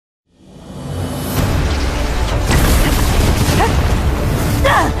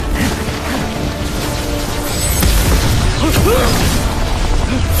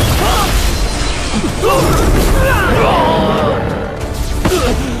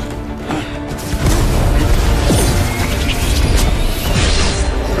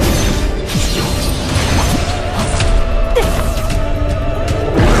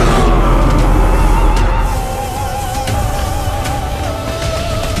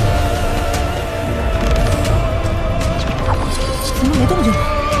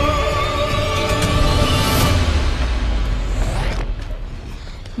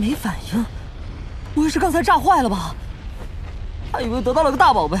刚才炸坏了吧？还以为得到了个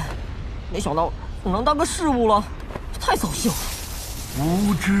大宝贝，没想到只能当个饰物了，太扫兴了。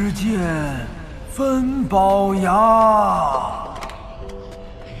无知剑分宝牙，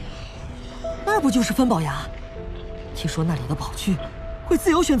那不就是分宝牙？听说那里的宝具会自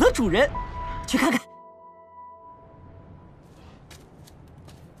由选择主人，去看看。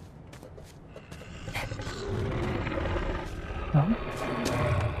嗯。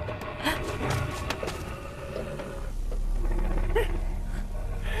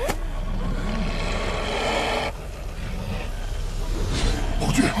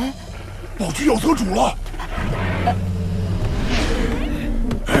 宝具要得主了！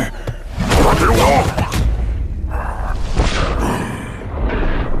快给我！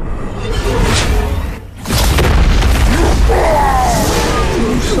周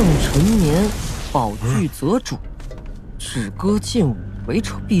胜陈年，宝具择主，止歌劲舞，违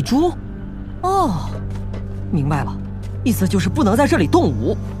者必诛。哦，明白了，意思就是不能在这里动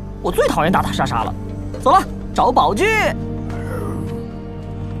武。我最讨厌打打杀杀了。走了，找宝具。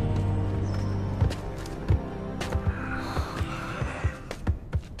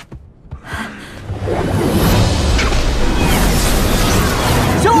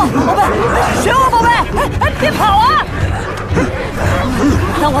 宝贝，选我宝贝！哎，别跑啊！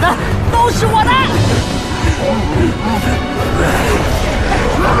看我的，都是我的！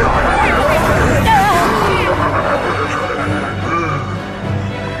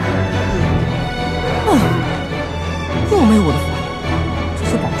又没我的份，这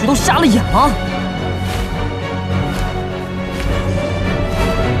些宝具都瞎了眼了。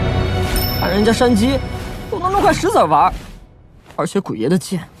看人家山鸡都能弄块石子玩，而且鬼爷的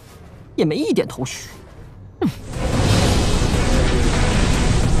剑。 也没一点头绪。哎，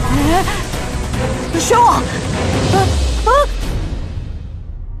选我！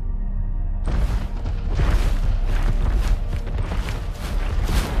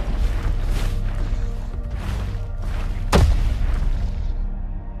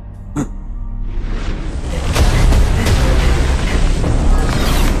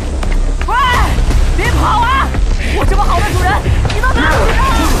喂，别跑啊！我这么好的主人，你到哪里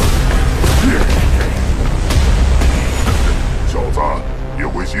去？ 小子，别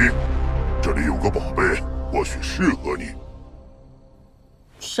灰心，这里有个宝贝，或许适合你。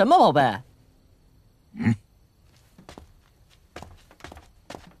什么宝贝？嗯？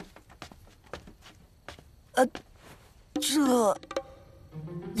这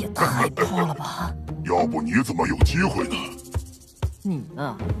也太破了吧！要不你怎么有机会呢？你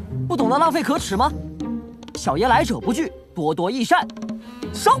呢？不懂得浪费可耻吗？小爷来者不拒，多多益善，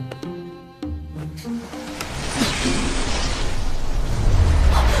收。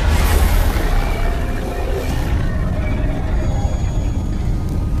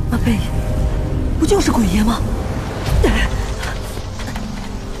 那背影不就是鬼爷吗？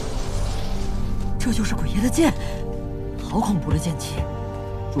这就是鬼爷的剑，好恐怖的剑气！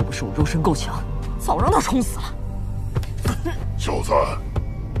若不是我肉身够强，早让他冲死了。小子，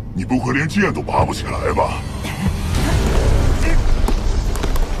你不会连剑都拔不起来吧？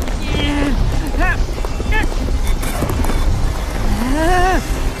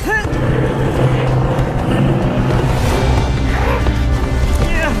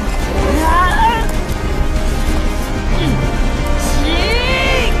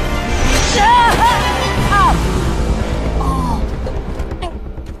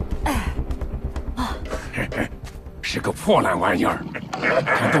是个破烂玩意儿，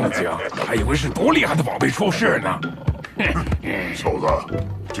看动静还以为是多厉害的宝贝出世呢。小子，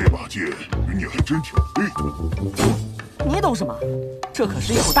这把剑与你还真挺配的。你懂什么？这可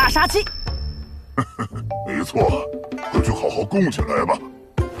是一口大杀器。没错，快去好好供起来吧。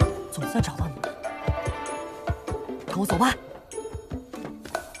总算找到你了，跟我走吧。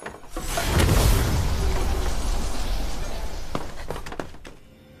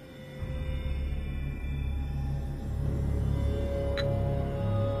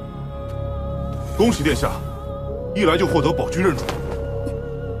 恭喜殿下，一来就获得宝具认主。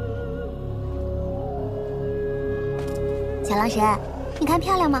小狼神，你看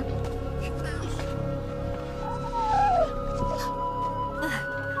漂亮吗？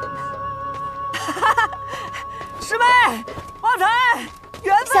师妹，发财，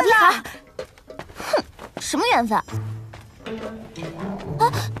缘分小屁孩，哼，什么缘分？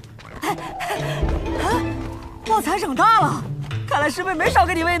旺财长大了，看来师妹没少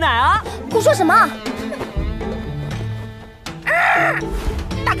给你喂奶啊！胡说什么？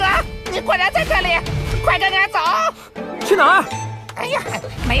大哥，你果然在这里，快跟人走！去哪儿？哎呀，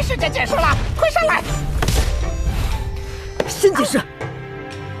没时间解释了，快上来！先解释。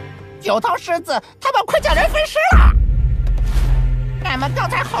9头狮子，他们快将人分尸了！俺们刚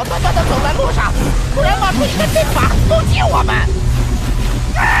才好端端的走在路上，突然冒出一个阵法攻击我们。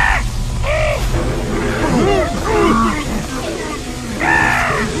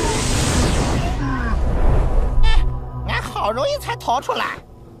俺好容易才逃出来。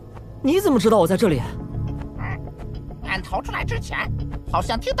你怎么知道我在这里？俺逃出来之前，好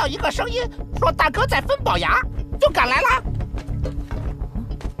像听到一个声音说大哥在分宝牙，就赶来了。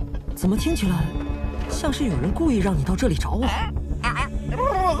怎么听起来像是有人故意让你到这里找我？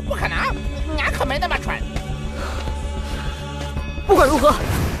不可能，俺可没那么蠢。不管如何，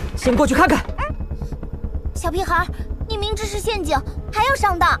先过去看看。小屁孩，你明知是陷阱，还要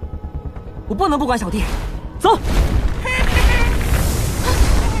上当。我不能不管小弟，走。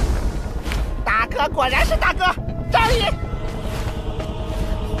大哥果然是大哥，站立！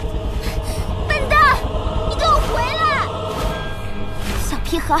笨蛋，你给我回来！小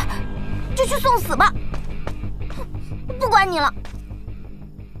屁孩，就去送死吧！不管你了。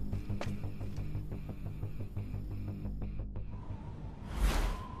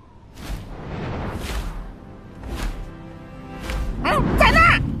在那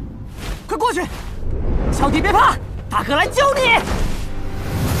儿！快过去！小弟别怕，大哥来救你！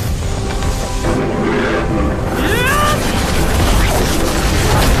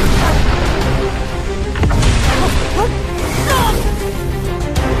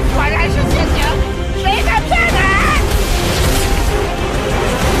果然是陷阱，谁敢骗人？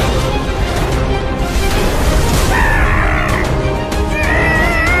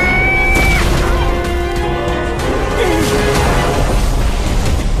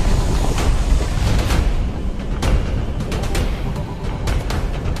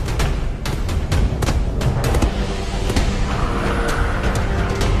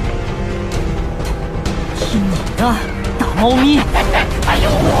听你的，大猫咪！还有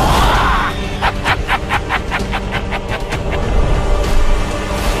我！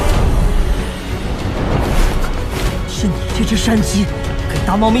是你这只山鸡给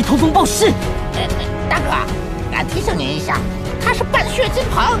大猫咪通风报信。大哥，俺提醒您一下，他是半血金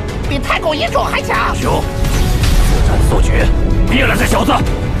鹏，比太狗野种还强。兄，速战速决，灭了这小子！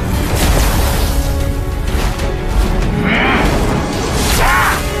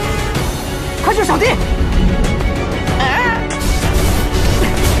快救小弟！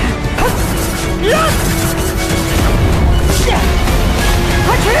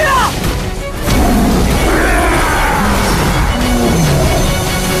快去啊！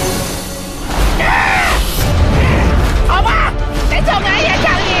好吧，谁叫俺也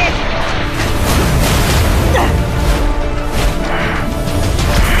仗义。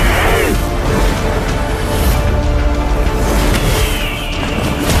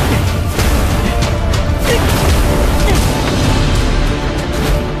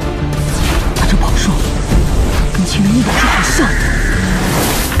他这宝术跟青云一宝术好像。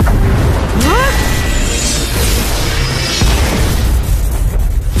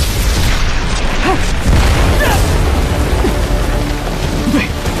不对，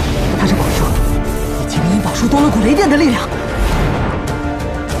他这宝术比青云宝术多了股雷电的力量。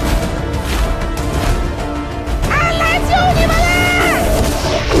俺来救你们了！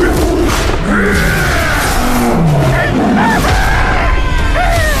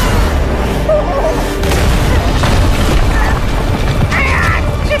哎呀，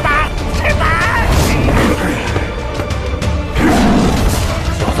翅膀，翅膀！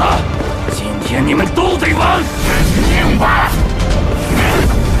小子，今天你们都得完！明白。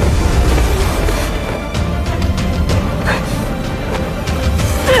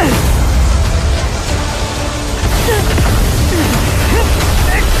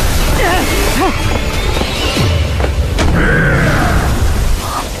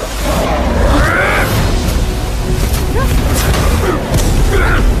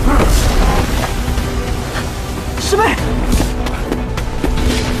师妹，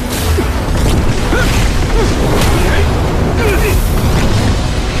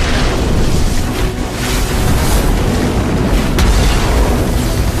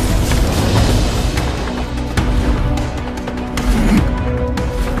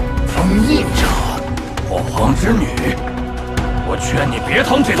封印者，洪荒之女，我劝你别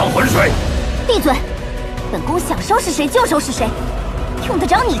趟这趟浑水。闭嘴！本宫想收拾谁就收拾谁，用得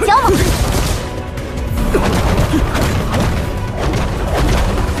着你教吗？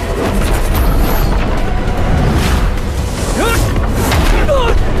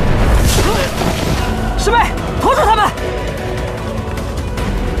师妹，拖住他们！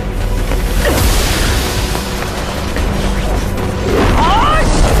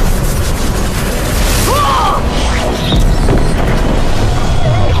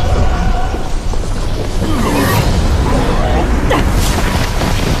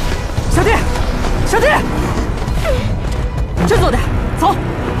师弟，振作点，走，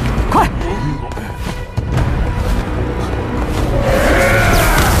快！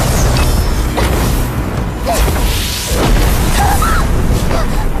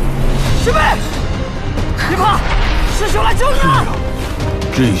师妹，别怕，师兄来救你了！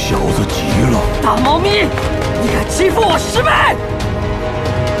这小子急了，大猫咪，你敢欺负我师妹？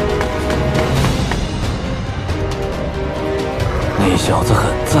那小子很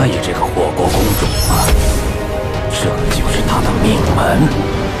在意这个火国公主啊，这就是他的命门。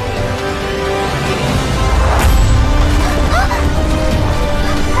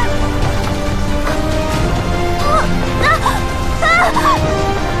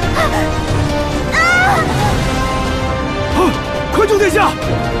快救殿下！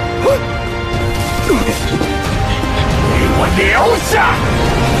给我留下！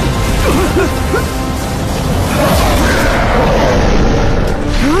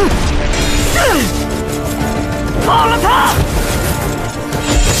放了他！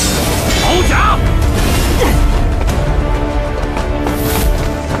头甲！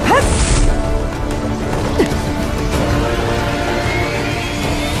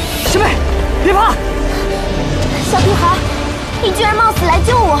师妹，别怕！小屁孩，你居然冒死来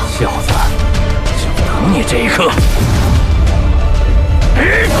救我！小子，就等你这一刻！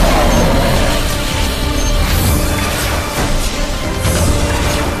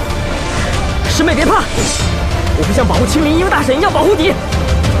师妹别怕，我会像保护青林一位大神一样保护你。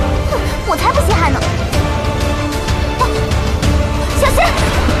我才不稀罕呢！小心！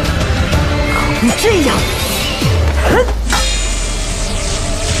可不这样！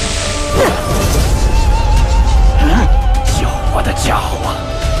狡猾的家伙！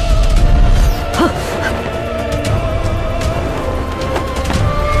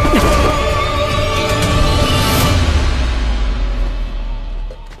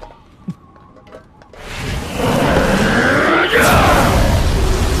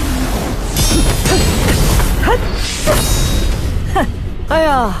哎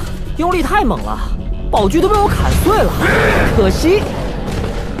呀，用力太猛了，宝具都被我砍碎了，可惜。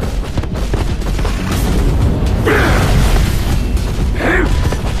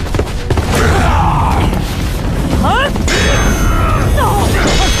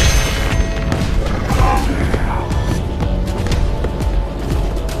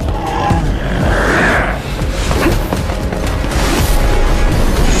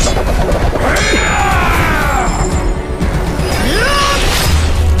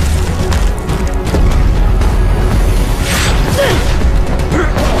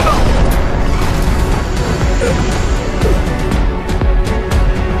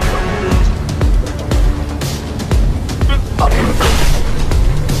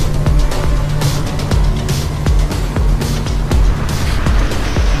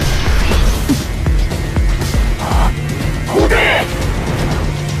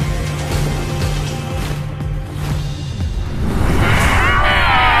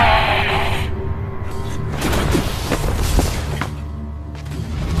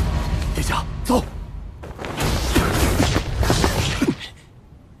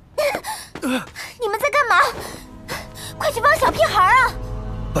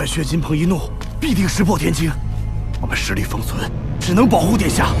本血金鹏一怒，必定石破天惊。我们实力封存，只能保护殿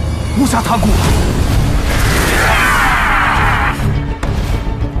下，无暇他顾。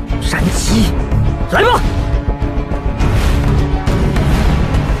山鸡，来吧！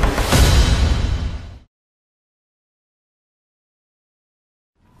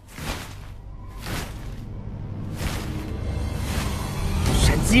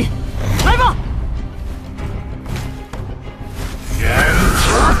山鸡，来吧！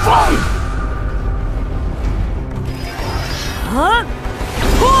风！啊！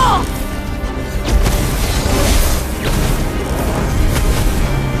破！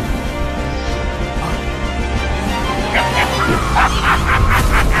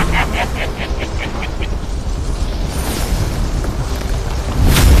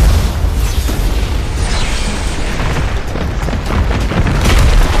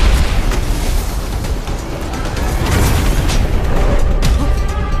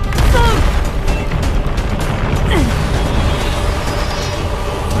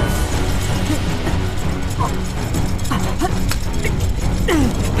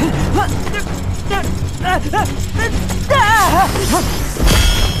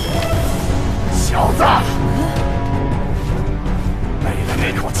小子，为了那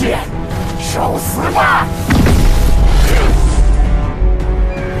口剑，受死吧！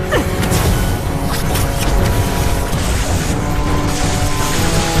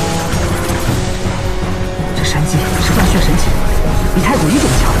这山鸡是断血神器，比太古一种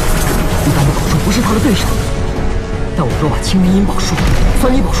强。一般的宝术不是他的对手，但我若把青莲阴宝术、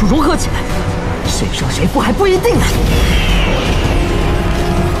酸泥宝术融合起来，谁胜谁负还不一定呢。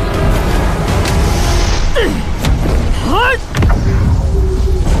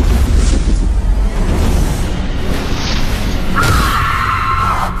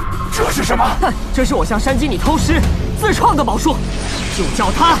这是什么？这是我向山鸡你偷师自创的宝术，就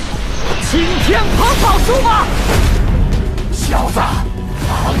叫它青天狂宝术吧。小子，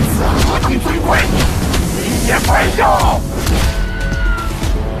老子何等尊贵，你也配有？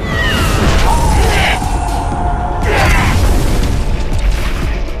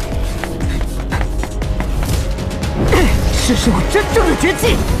试试我真正的绝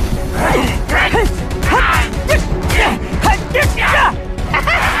技！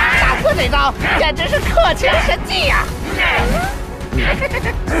大哥这招简直是克勤神技呀！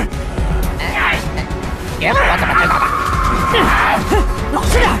别问我怎么知道的。老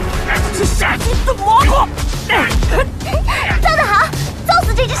实点，是傻鸡炖蘑菇。造得好，揍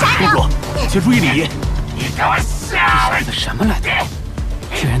死这只傻鸟！请注意礼仪。你给我下来！这什么来着？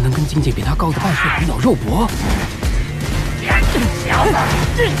居然能跟境界比他高的半岁虎咬肉搏！小子，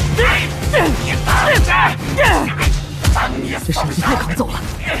你等着！这傻鸡太抗揍了，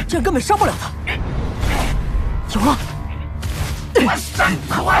这样根本伤不了他。有了，我生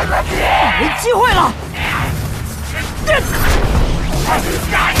快了你！没机会了！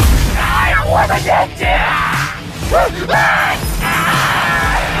哎呀，我的眼睛！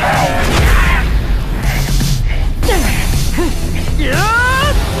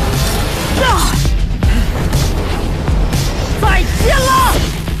再见了！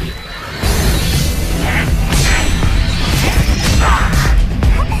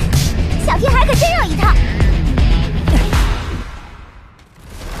小屁孩可真有一套。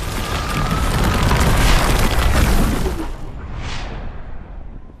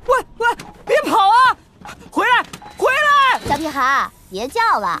喂，别跑啊！回来！小屁孩，别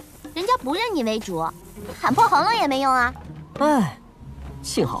叫了，人家不认你为主，喊破喉咙也没用啊。哎，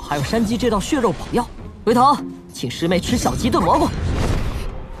幸好还有山鸡这道血肉保药。回头请师妹吃小鸡炖蘑菇。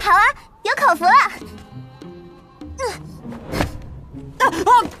好啊，有口福了。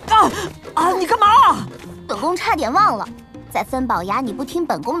你干嘛？本宫差点忘了，在分宝崖你不听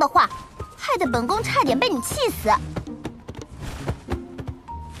本宫的话，害得本宫差点被你气死。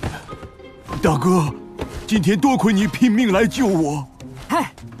大哥，今天多亏你拼命来救我。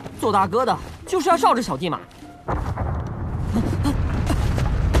嗨，做大哥的就是要罩着小弟嘛。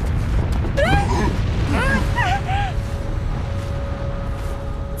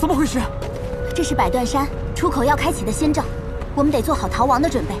怎么回事？这是百断山出口要开启的先兆，我们得做好逃亡的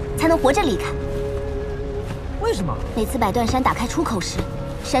准备，才能活着离开。为什么？每次百断山打开出口时，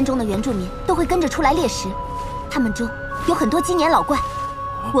山中的原住民都会跟着出来猎食，他们中有很多鸡年老怪，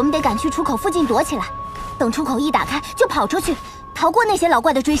我们得赶去出口附近躲起来，等出口一打开就跑出去，逃过那些老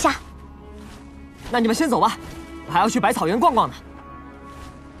怪的追杀。那你们先走吧，我还要去百草园逛逛呢。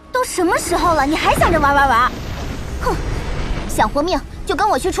都什么时候了，你还想着玩？哼！想活命就跟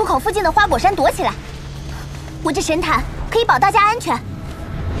我去出口附近的花果山躲起来，我这神毯可以保大家安全。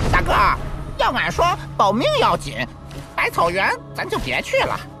大哥，要俺说保命要紧，百草园咱就别去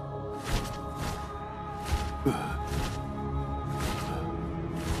了。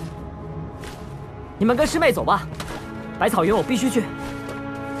你们跟师妹走吧，百草园我必须去，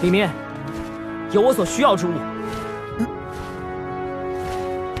里面有我所需要之物。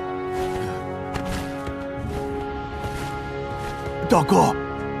大哥，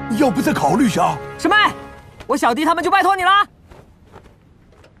要不再考虑下？师妹，我小弟他们就拜托你了。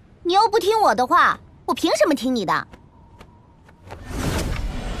你又不听我的话，我凭什么听你的？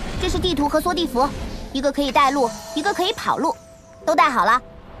这是地图和缩地符，一个可以带路，一个可以跑路，都带好了。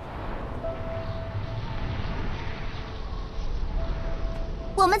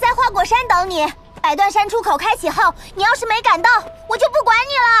我们在花果山等你，百断山出口开启后，你要是没赶到，我就不管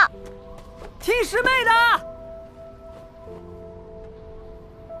你了。听师妹的。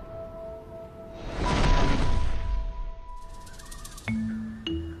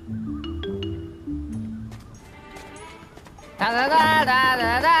哒哒哒哒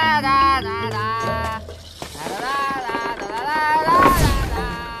哒哒哒哒哒。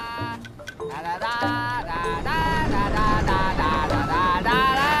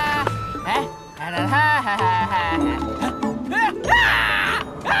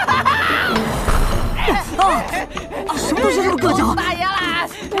什么东西这么硌脚？大爷啦！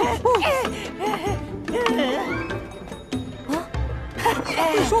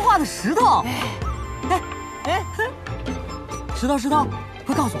会说话的石头。石头，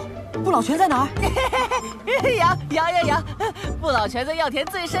快告诉我，不老泉在哪儿？羊，不老泉在药田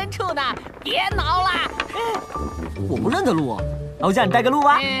最深处呢，别挠了。我不认得路，我叫你带个路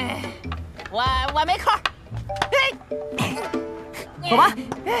吧。我没空。走吧。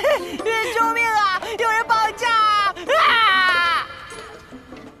救命啊！有人绑架！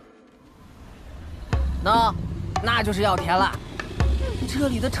那就是药田了。这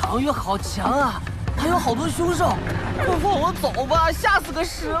里的场域好强啊，还有好多凶兽。快放我走吧，吓死个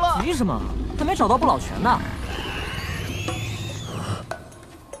十了。急什么？还没找到不老泉呢。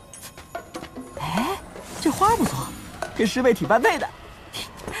哎，这花不错，跟师妹挺般配的。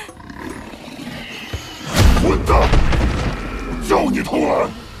混蛋！叫你偷懒！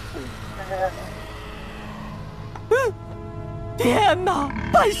天哪，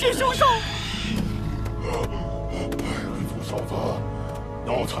半血凶兽！祖小子，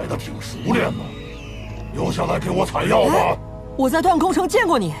药采的挺熟练嘛，留下来给我采药吧。我在断空城见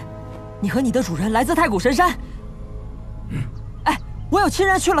过你，你和你的主人来自太古神山。哎，我有亲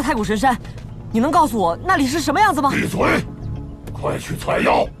人去了太古神山，你能告诉我那里是什么样子吗？闭嘴！快去采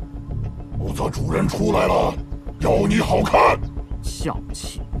药，否则主人出来了，要你好看。小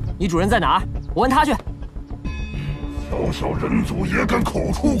气！你主人在哪儿？我问他去。小小人族也敢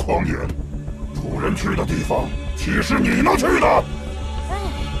口出狂言，主人去的地方岂是你能去的？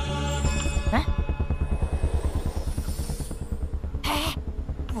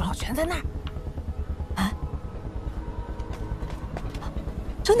不老泉在那儿。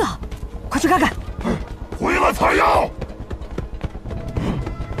真的？快去看看！回来采药！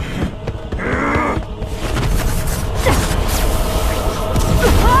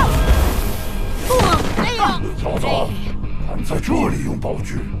小子，敢在这里用宝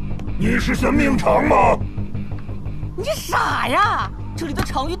具，你是嫌命长吗？你傻呀！这里的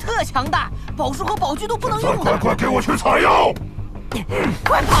场域特强大，宝术和宝具都不能用的。快给我去采药！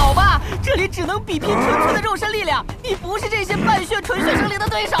快跑吧！这里只能比拼纯粹的肉身力量，你不是这些半血纯血生灵的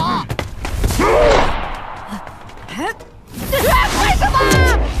对手。快什么？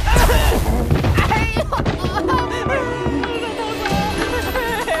哎呦！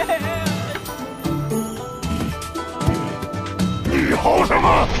你嚎什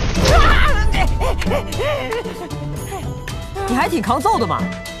么？你还挺抗揍的嘛！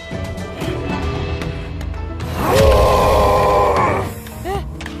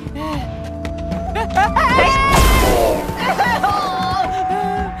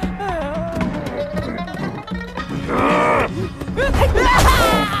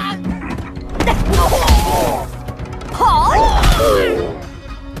好！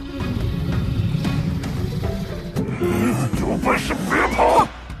有本事别跑！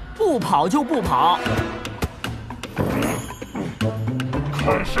不跑就不跑。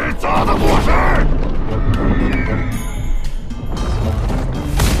看谁砸得过谁！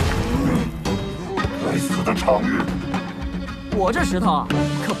该死的场域！我这石头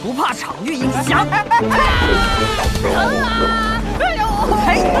可不怕场域影响。疼啊！哎呦！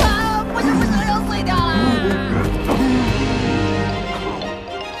不行，要碎掉了！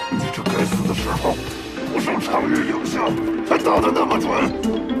你这该死的石头，不受场域影响，还打得那么准，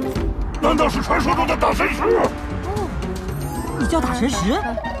难道是传说中的大神石？你叫打神石？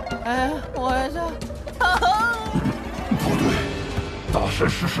我这疼。不对，大神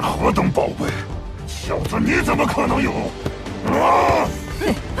石是何等宝贝，小子你怎么可能有？啊！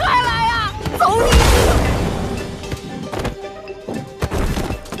快来呀！走你！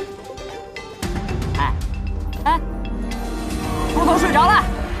哎，秃头睡着了，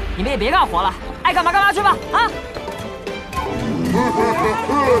你们也别干活了，爱干嘛干嘛去吧！啊！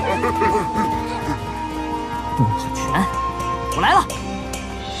不老泉，我来了。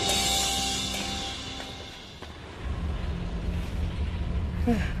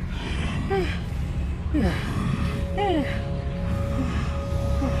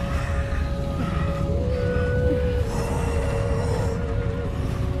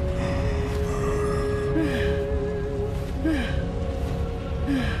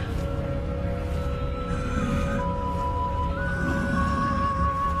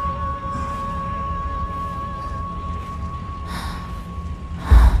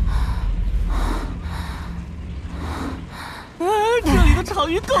这里的场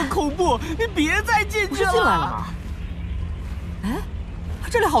域更恐怖，你别再进去了。不是进来了吗？哎，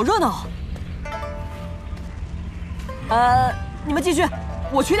这里好热闹。你们继续，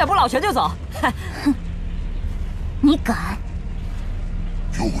我取点不老泉就走。你敢？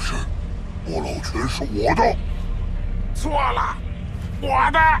就是不老泉是我的。错了，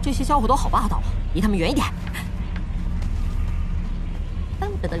我的。这些家伙都好霸道啊，离他们远一点。噔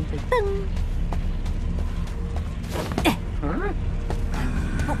噔噔噔噔。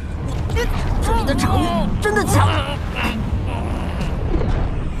这里的场域真的强。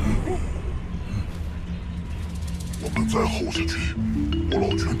我们再耗下去，我老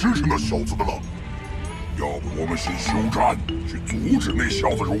全真是那小子的了。要不我们先休战，去阻止那小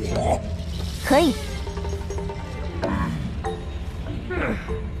子如何？可以。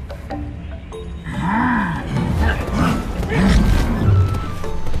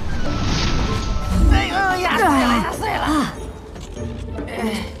哎呦，压碎了，压碎了！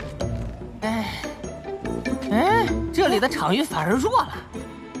这里的场域反而弱了。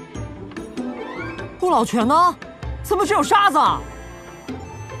不老全呢？怎么只有沙子啊？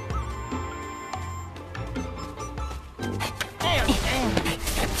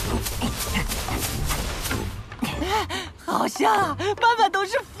好香啊，满满都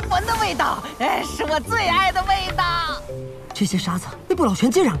是符文的味道，是我最爱的味道。这些沙子被不老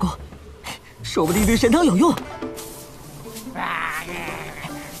全浸染过，说不定对神汤有用。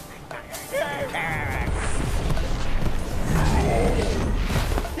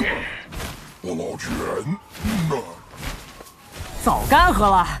不老全，早干涸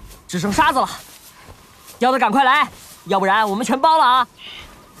了，只剩沙子了。要的赶快来，要不然我们全包了啊！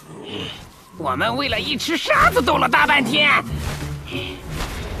我们为了一池沙子斗了大半天。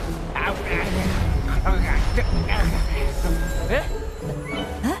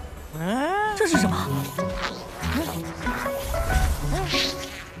这是什么？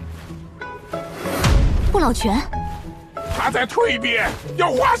不老全，他在蜕变，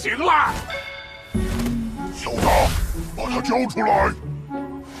要化形了。小子，把他交出来！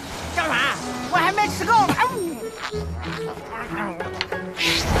干嘛？我还没吃够呢。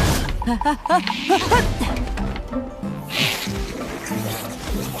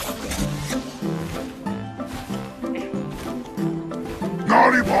哪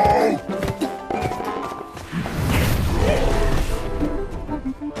里跑？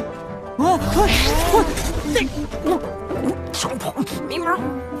小跑没门！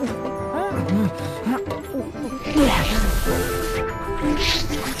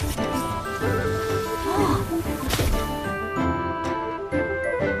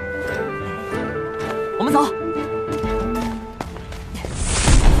我们走。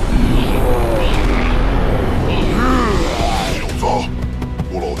小子，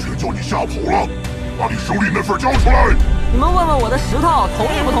我老全叫你吓跑了，把你手里那份交出来！你们问问我的石头同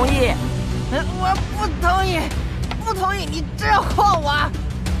意不同意？我不同意，不同意！你这样晃我，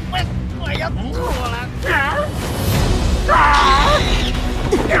我要吐了！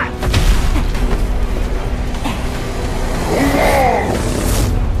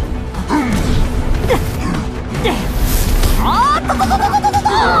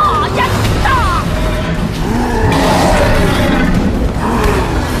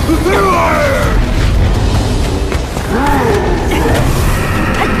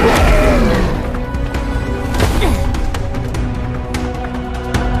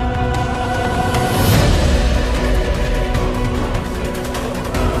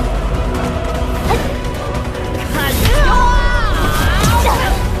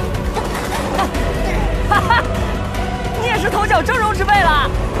你也是头角峥嵘之辈了，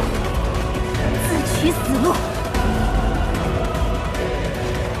自取死路。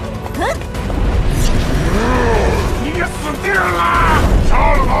你也死定了！杀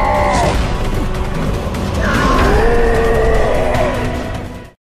了他！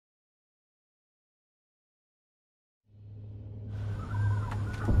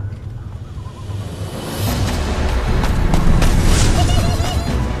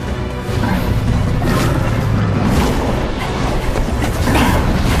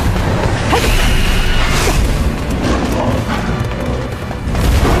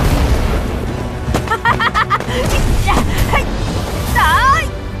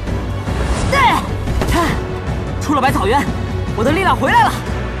出了百草园，我的力量回来了。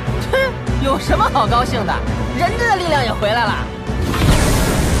哼，有什么好高兴的？人家的力量也回来了。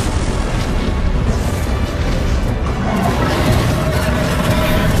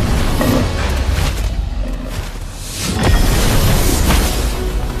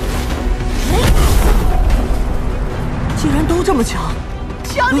竟然都这么强！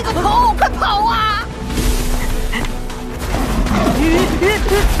强你个头，快跑啊！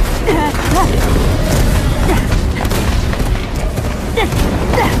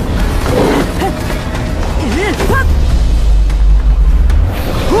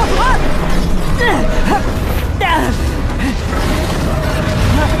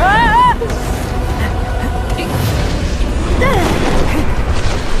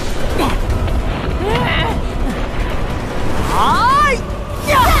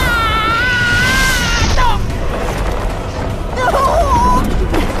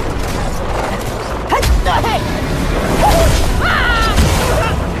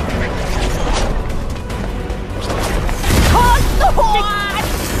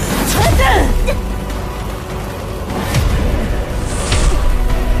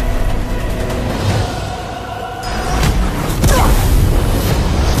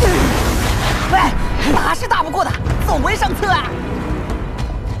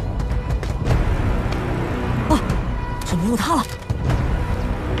他了。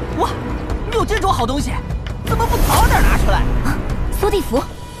哇，你有这种好东西，怎么不早点拿出来？啊，缩地符，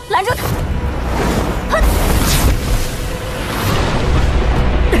拦住他！哼！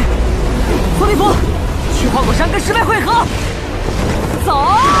缩地符，去花果山跟师妹会合。走！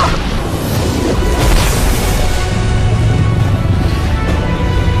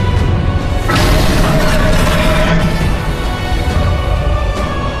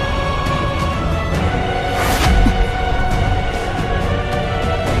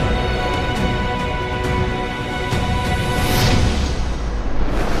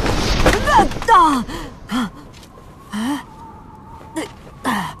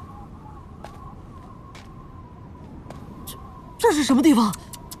这是什么地方？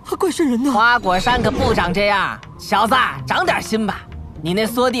怪瘆人的。花果山可不长这样，小子，长点心吧。你那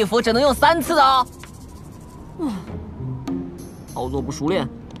缩地符只能用3次哦。操作不熟练，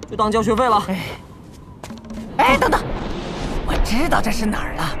就当交学费了。哎，等等，我知道这是哪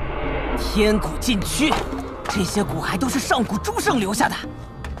儿了，天谷禁区。这些骨骸都是上古诸圣留下的。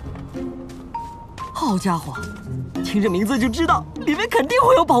好家伙，听这名字就知道里面肯定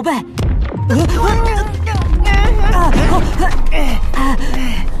会有宝贝。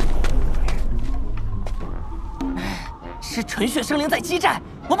是纯血生灵在激战，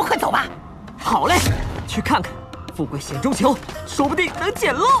我们快走吧。好嘞，去看看。富贵险中求，说不定能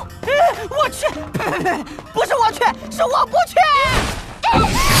捡漏。我去，呸！不是我去，是我不去。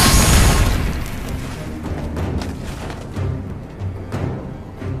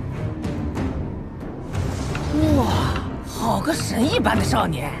哇，好个神一般的少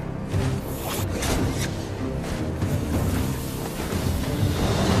年！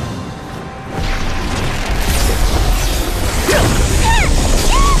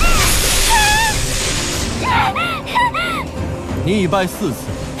你已败4次，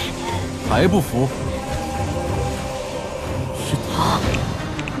还不服？是他！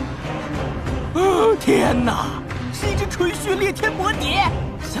天哪，是一只纯血裂天魔蝶！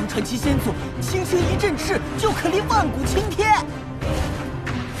相传其先祖轻轻一振翅，就可立万古青天。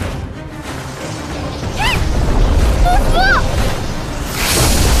不服！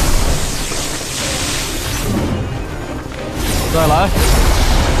再来！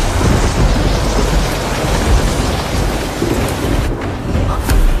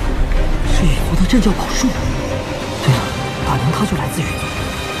是羽族的镇教宝术。对了，大娘她就来自羽族。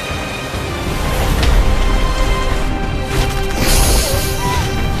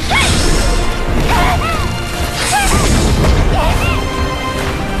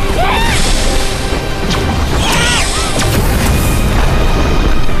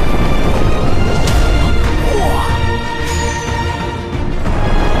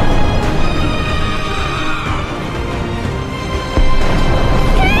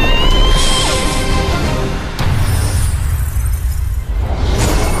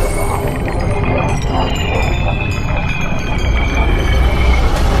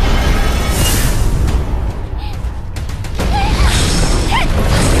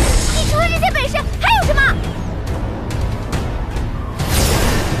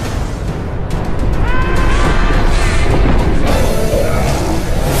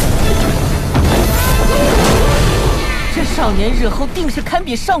少年日后定是堪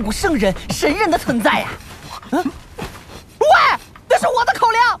比上古圣人、神人的存在呀！喂，那是我的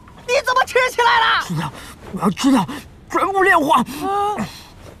口粮，你怎么吃起来了？吃掉，我要吃掉，全部炼化。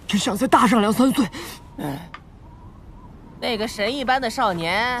只想再大上2、3岁。那个神一般的少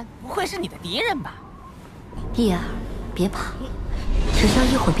年，不会是你的敌人吧？叶儿，别怕，只要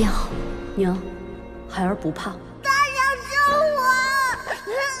一会儿便好。娘，孩儿不怕。大娘救我！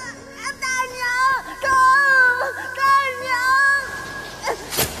大娘，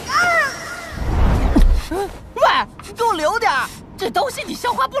疼！喂，给我留点，这东西你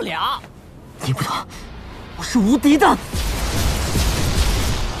消化不了。你不懂，我是无敌的。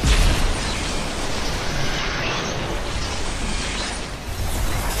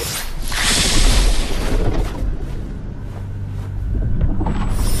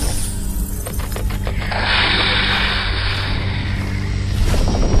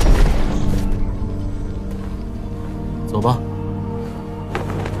走吧。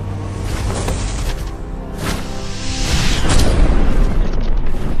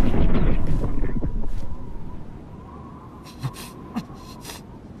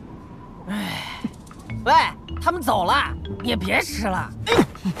喂，他们走了，你也别吃了。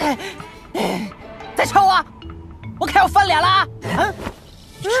再吃我可要翻脸了啊！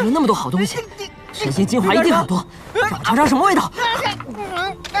吃了那么多好东西，神仙精华一定很多，让我尝尝什么味道。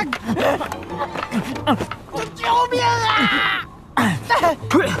救命啊！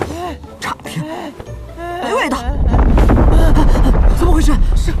差评，没味道。回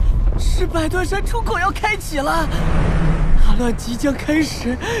事？是百断山出口要开启了，大乱即将开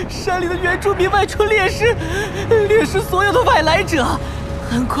始，山里的原住民外出猎食所有的外来者，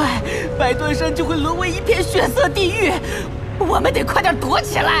很快百断山就会沦为一片血色地狱，我们得快点躲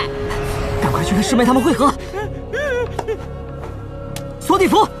起来，赶快去跟师妹他们会合。锁地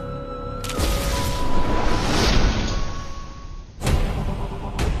符。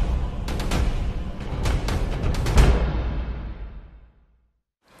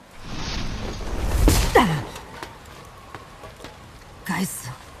该死，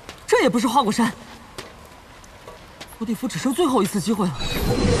这也不是花果山。锁地符只剩最后一次机会了，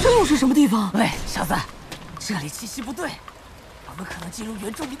这又是什么地方？喂，小子，这里气息不对，我们可能进入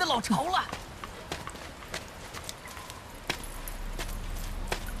原住民的老巢了。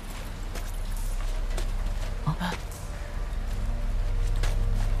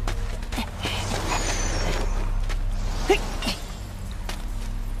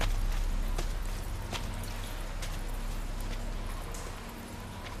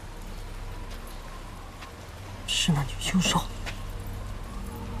是那女凶手。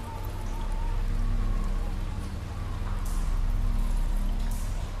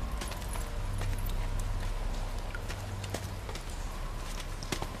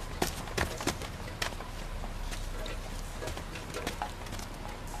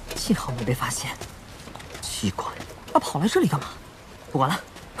幸好没被发现。奇怪，他跑来这里干嘛？不管了，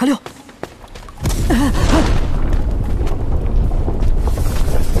快溜！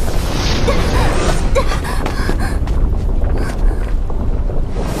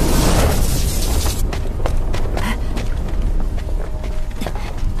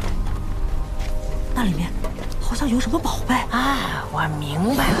那里面好像有什么宝贝啊！我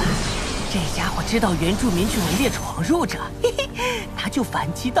明白了，这家伙知道原住民去围猎闯入者，嘿嘿，他就反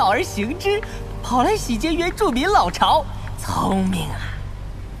其道而行之，跑来洗劫原住民老巢，聪明啊！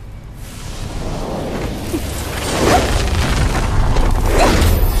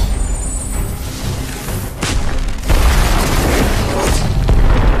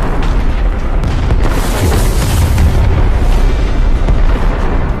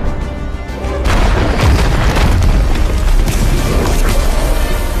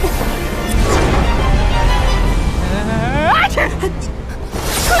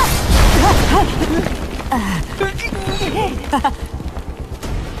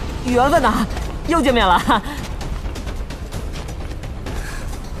缘分呐，又见面了。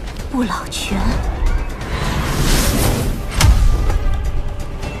不老泉，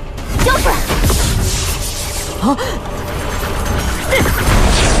交出来！啊！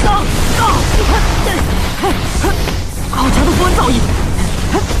好强的符文造诣！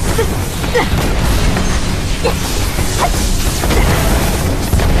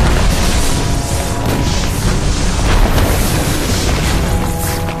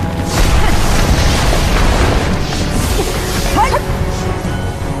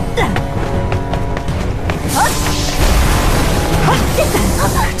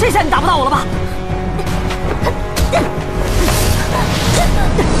这下你打不到我了吧？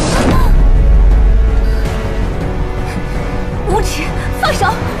无耻，放手！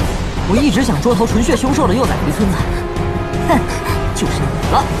我一直想捉头纯血凶兽的幼崽回村子，哼，就是你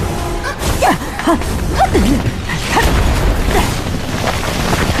了！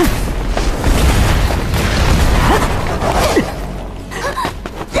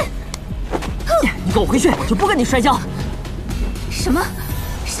你给我回去，我就不跟你摔跤！什么？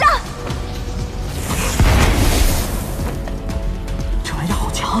杀！这玩意好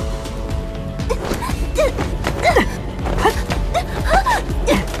强！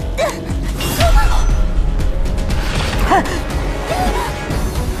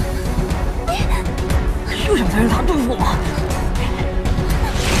又想再让他对付我？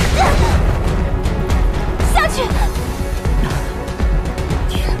下去！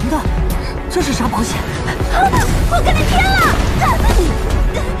甜的，这是啥保险？我跟你拼了！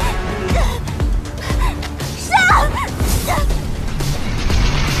杀！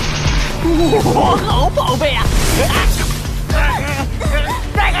哇，好宝贝啊！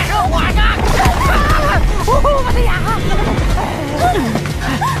这个是我的！我的呀！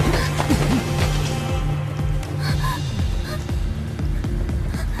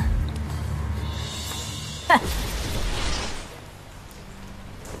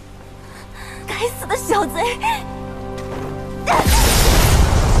该死的小贼！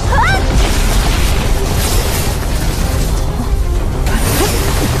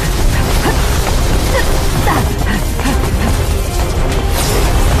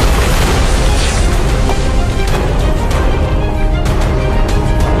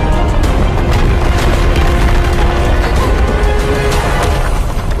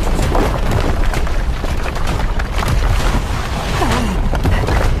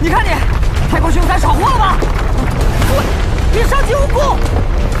你看你，太过凶残闯祸了吧？别伤及无辜！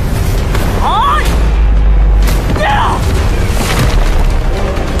哎！呀！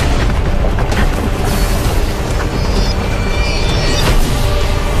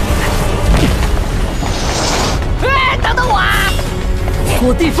哎，等等我啊！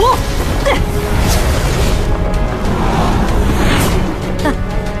破地符！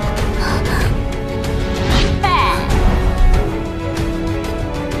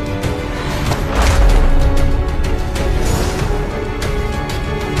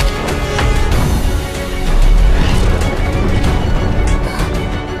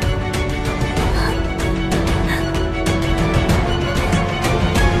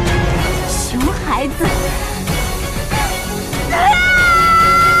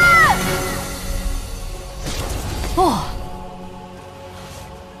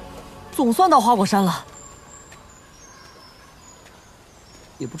总算到花果山了，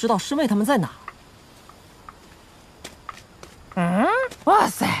也不知道师妹他们在哪。哇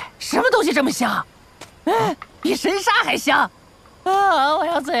塞，什么东西这么香？比神沙还香！啊，我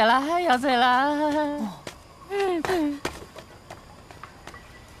要醉了，要醉了！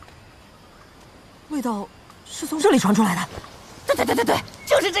味道是从这里传出来的。对，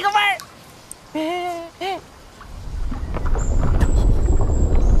就是这个味儿。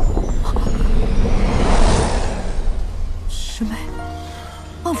师妹，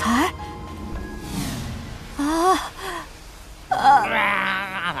旺财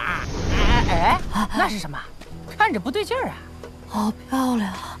那是什么？看着不对劲儿啊！好漂亮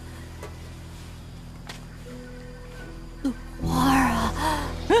啊！花儿啊！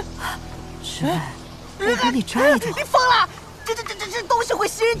师妹，我给你摘一朵。你疯了！这东西会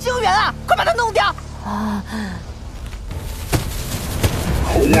吸人精元啊！快把它弄掉！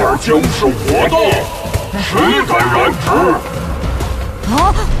猴儿将是我的，谁敢染指？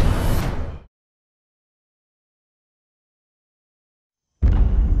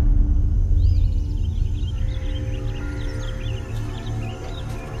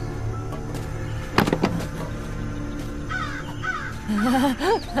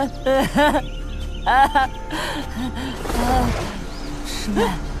师妹，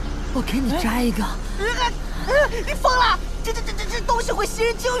我给你摘一个。你疯了！这东西会吸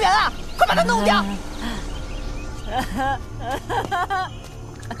人精元啊！快把它弄掉！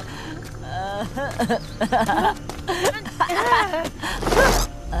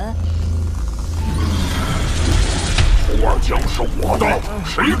猴儿将是我的，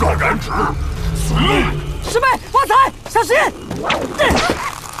谁敢染指？死！师妹，旺财，小心！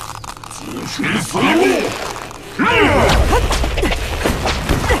自取死路！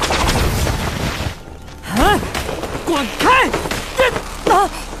滚开！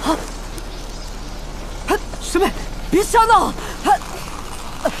师妹，别瞎闹！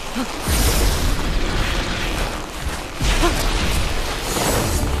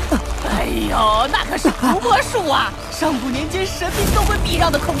哎呦，那可是伏魔术啊！上古年间神明都会避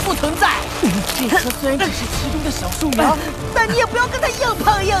让的恐怖存在。这棵虽然只是其中的小树苗，但你也不要跟它硬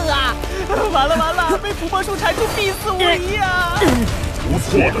碰硬啊！完了，被伏魔术缠住必死无疑啊！不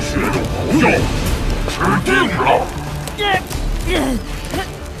错的血肉宝药，吃定了！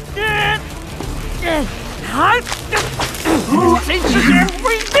谁吃人不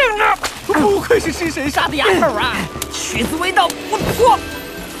一定呢！不愧是吃神沙的丫头啊！曲子味道不错，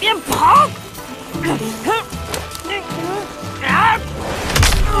别跑！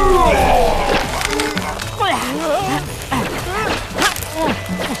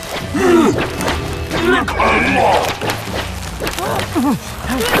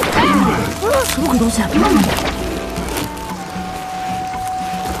什么鬼东西啊！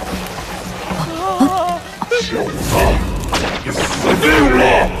小子，你死定了！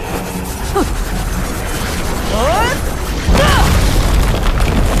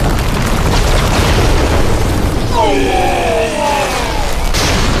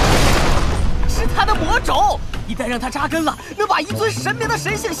是他的魔种，一旦让它扎根了，能把一尊神明的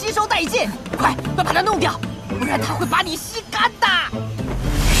神性吸收殆尽。快把它弄掉，不然它会把你吸干的。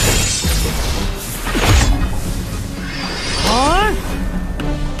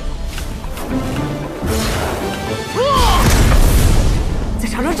再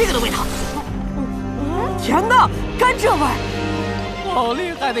尝尝这个的味道，甜的，甘蔗味儿。好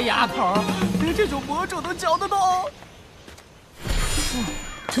厉害的丫头，连这种魔种都嚼得动。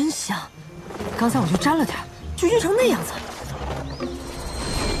真香！刚才我就沾了点，就晕成那样子。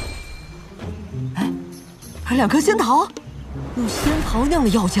哎，还2颗仙桃，用仙桃酿的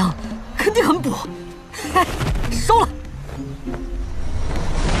药浆，肯定很补。嘿，收了。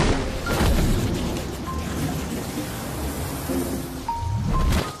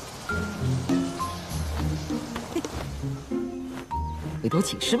都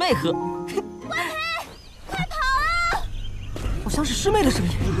请师妹喝。快跑啊！好像是师妹的声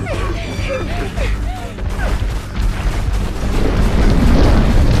音。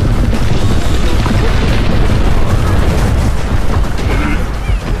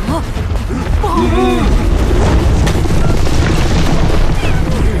啊！不好！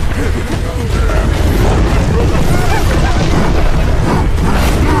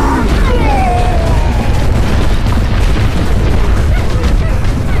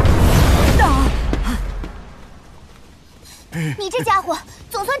你这家伙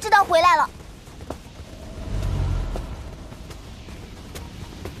总算知道回来了。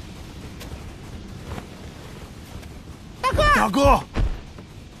大哥，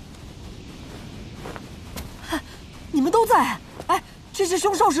你们都在？哎，这些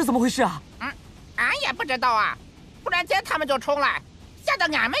凶兽是怎么回事啊？俺也不知道啊，突然间他们就冲来，吓得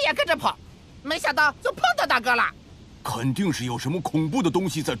俺们也跟着跑，没想到就碰到大哥了。肯定是有什么恐怖的东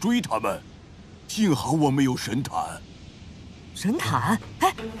西在追他们，幸好我们有神坛。神坛？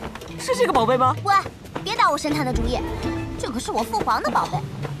哎，是这个宝贝吗？喂，别打我神坛的主意，这可是我父皇的宝贝。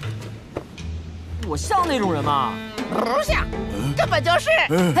我像那种人吗？不像，根本就是。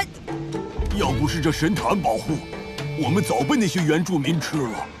要不是这神坛保护，我们早被那些原住民吃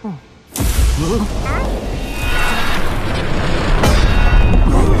了。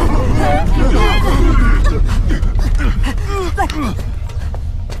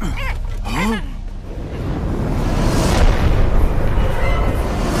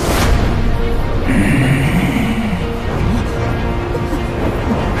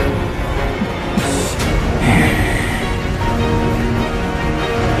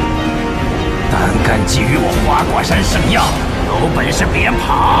胆敢觊觎我花果山圣药，有本事别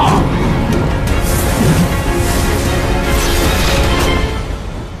跑！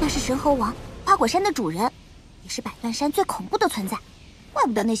那是神猴王花果山的主人，也是百断山最恐怖的存在，怪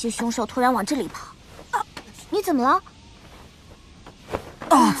不得那些凶兽突然往这里跑。你怎么了？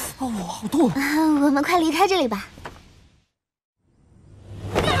我好痛！我们快离开这里吧。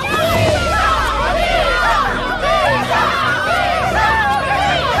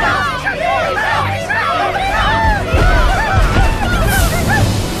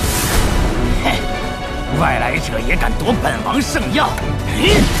外来者也敢夺本王圣药，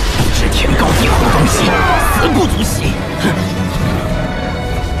知天高地厚东西，死不足惜！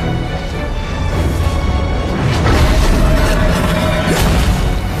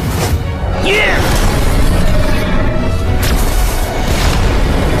耶！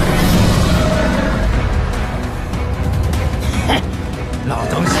老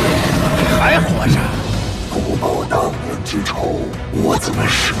东西，你还活着？不报当年之仇，我怎么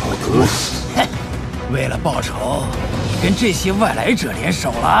舍得死？为了报仇，你跟这些外来者联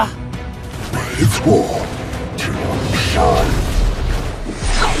手了？没错，这山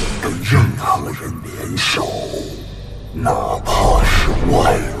敢跟任何人联手，哪怕是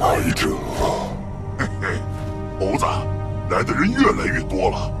外来者。嘿嘿，猴子，来的人越来越多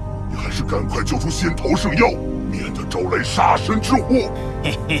了，你还是赶快救出仙桃圣药，免得招来杀身之祸。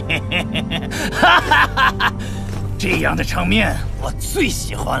嘿嘿嘿嘿嘿，哈哈哈哈！这样的场面我最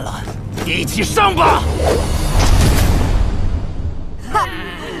喜欢了，一起上吧！哈，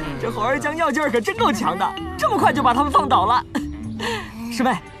这猴儿将药劲儿可真够强的，这么快就把他们放倒了。师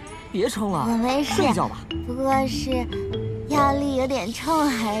妹，别冲了，我没事，睡觉吧。不过是压力有点重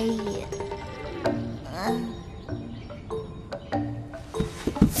而已。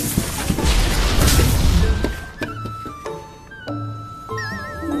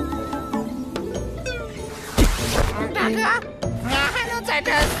大哥，俺还能再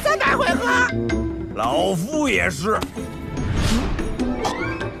战300回合。老夫也是。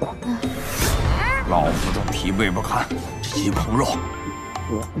老夫都疲惫不堪，鸡捧肉，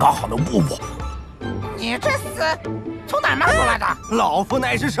我刚好能补补。你这厮从哪冒出来的？老夫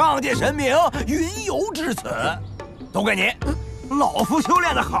乃是上界神明，云游至此。都怪你，老夫修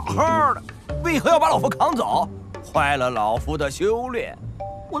炼的好好的，为何要把老夫扛走？坏了老夫的修炼。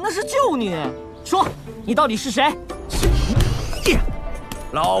我那是救你，说你到底是谁？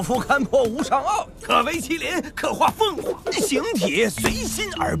老夫勘破无上奥，可为麒麟，可化凤凰，形体随心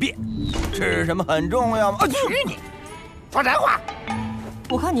而变。吃什么很重要吗？去你！说人话。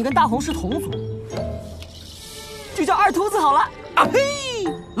我看你跟大红是同族，就叫二秃子好了。啊呸！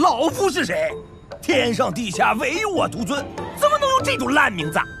老夫是谁？天上地下唯我独尊，怎么能用这种烂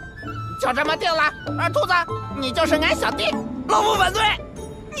名字？就这么定了，二秃子，你就是俺小弟。老夫反对！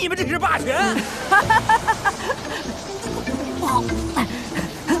你们这是霸权！不好！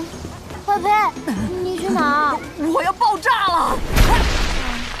怀佩，你去哪儿？我要爆炸了！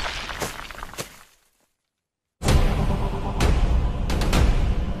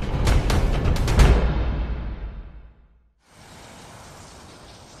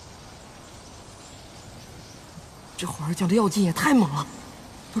这火儿将的药劲也太猛了，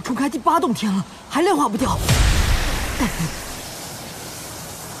都冲开第8洞天了，还炼化不掉。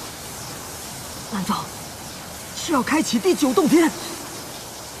难道是要开启第9洞天？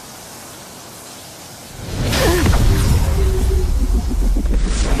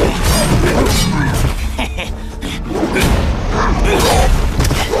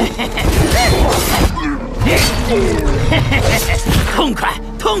痛快，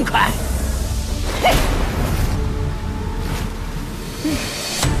痛快！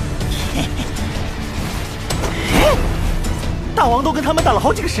大王都跟他们打了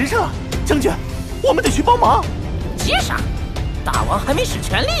好几个时辰了，将军，我们得去帮忙。急啥？大王还没使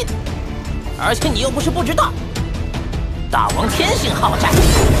全力呢，而且你又不是不知道，大王天性好战，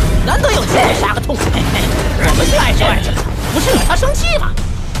难得有机会杀个痛快。我们是碍着碍着他，不是惹他生气吗？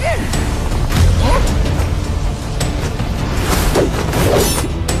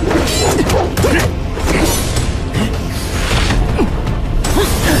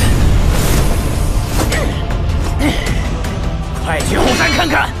快去后山看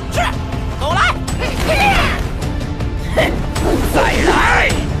看！是，都来！再来！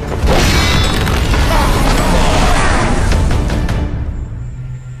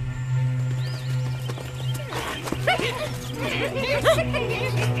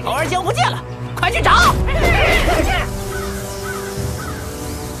猴儿精不见了，快去找！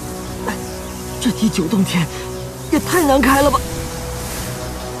这第9洞天也太难开了吧！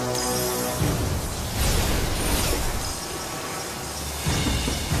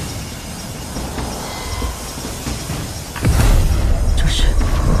这是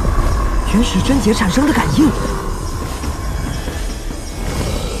原始真解产生的感应。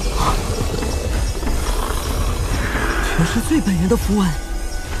全是最本源的符文，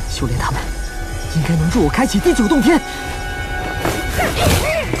修炼他们应该能助我开启第9洞天。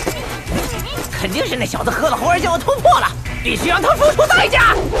肯定是那小子喝了猴儿精突破了，必须让他付出代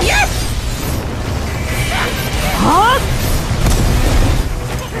价！啊！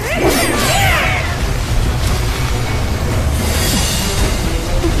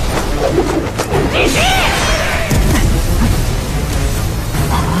必须！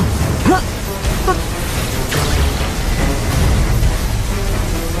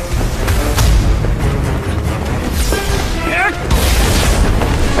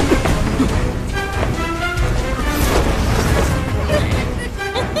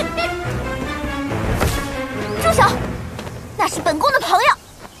住手！那是本宫的朋友。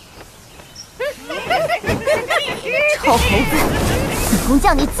臭猴子，本宫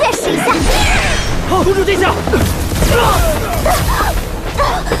叫你见识一下。好，公主殿下。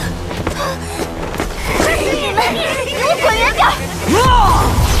你们给我滚远点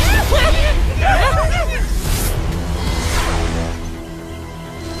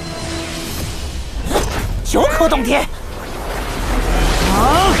！9口洞天！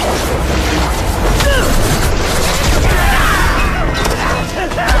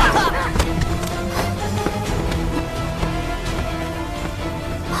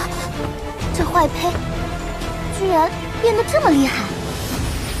这坏胚居然变得这么厉害！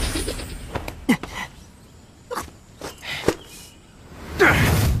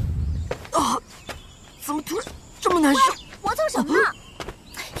啊！怎么突然这么难受？磨蹭什么呢？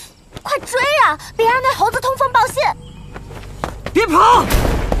快追啊！别让那猴子通风报信！别跑！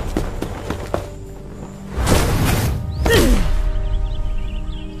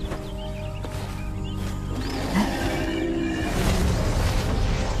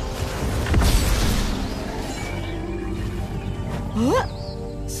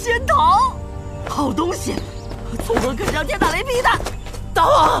仙桃，好东西，从何可将天打雷劈的？大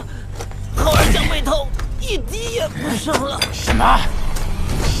王，猴儿精被偷，一滴也不剩了。什么？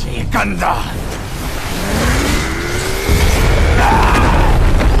谁干的？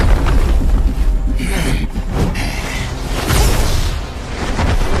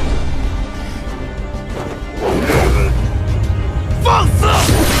放肆！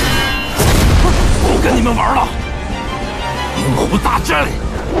不跟你们玩了！阴湖大阵，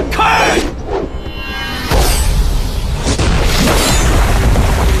开！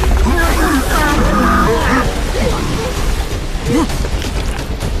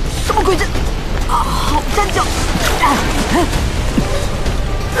什么鬼阵？啊，好站脚！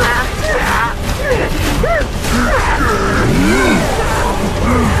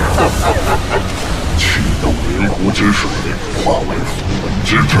启动灵湖之水，化为符文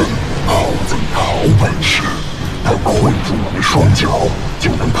之阵，好增逃本事。他困住我们双脚，就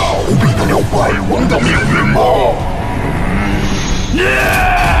能逃避得了败亡的命运吗？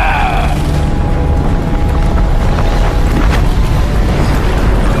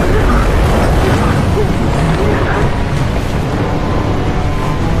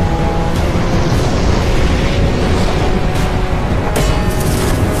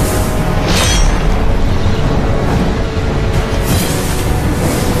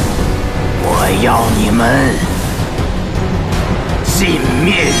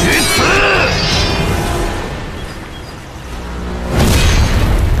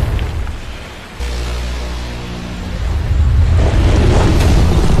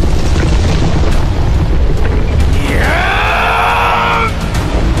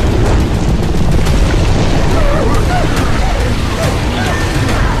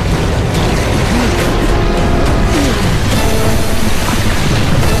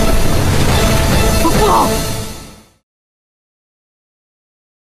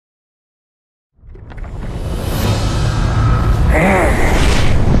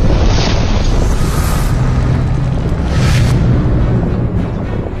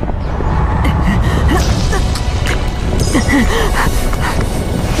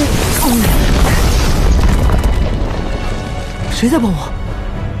谁在帮我？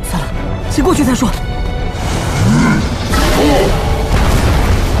算了，先过去再说。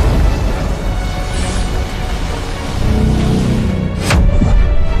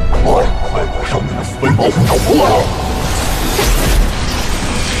快把上面的死背包给找破了！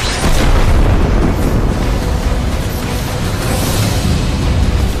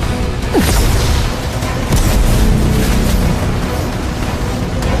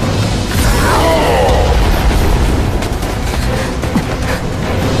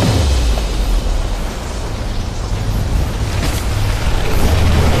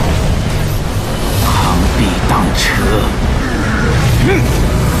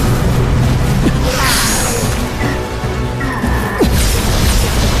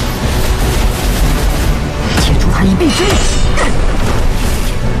一臂之力，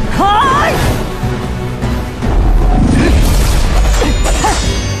嗨！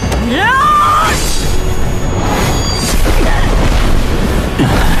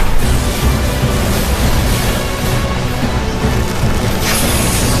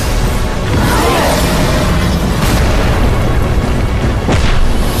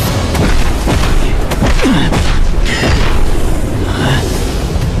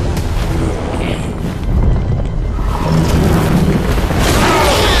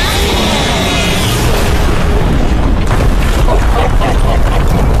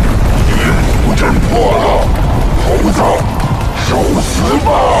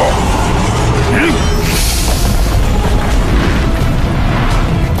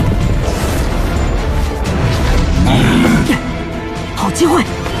机会！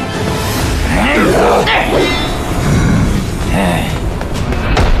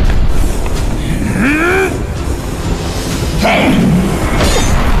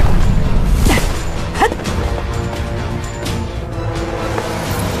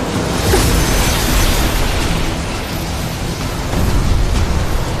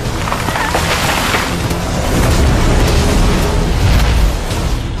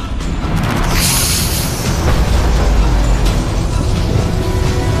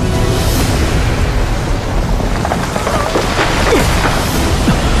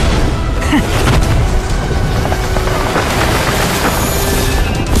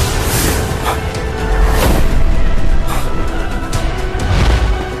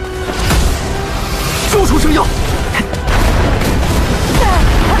救出生药！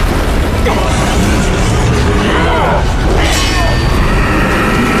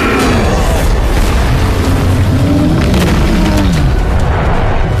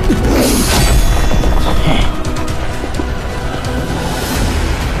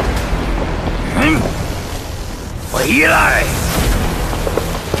回来！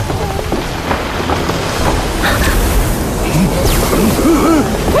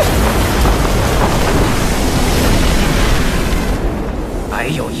还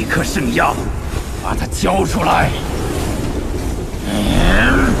有一颗圣药，把它交出来！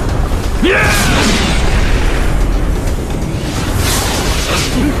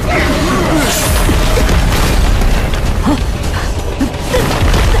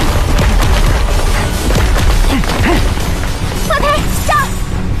花培，上，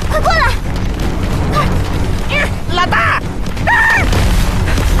快过来！老大！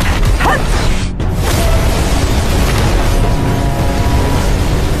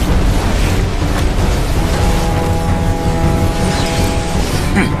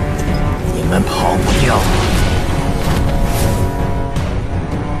你们跑不掉。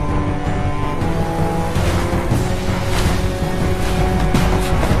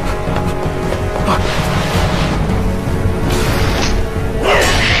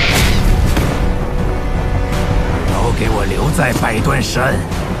都给我留在百段山，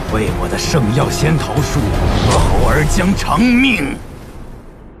为我的圣药仙桃树和猴儿将偿命。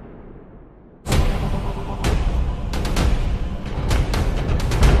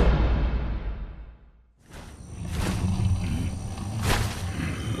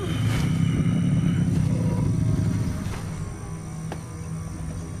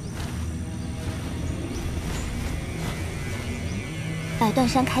百段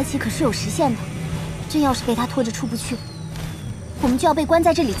山开启可是有时限的，真要是被他拖着出不去，我们就要被关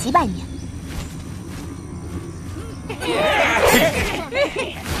在这里几百年。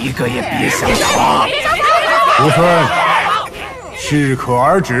一个也别想逃！主孙，适可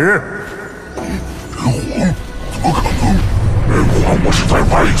而止。人皇？怎么可能？人皇不是在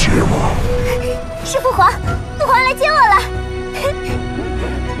外界吗？是父皇，父皇来接我了。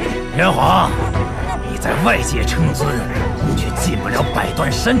人皇，你在外界称尊，却进不了百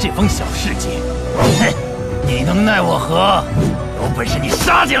段山这方小世界。哼，你能奈我何？有本事你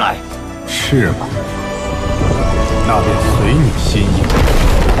杀进来！是吗？那便随你心意。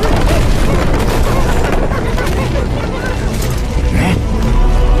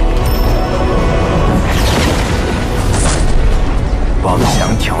妄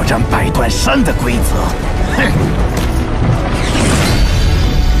想挑战百断山的规则，哼！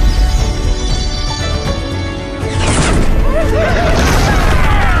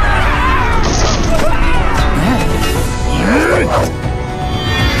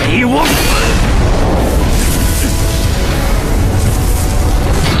给我！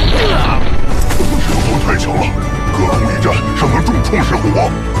石昊太强了，隔空一战尚能重创石虎王，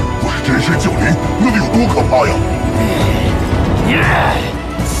不是真身降临，那得有多可怕呀！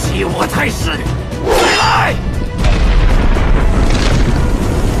欺我太甚！起来！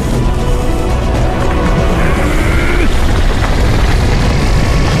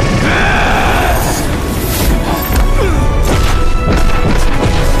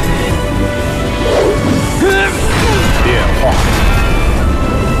变化。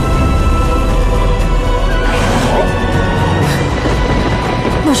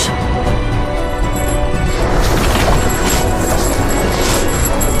那是。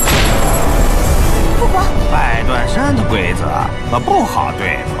百断山的规则可不好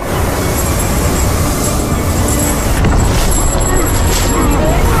对付。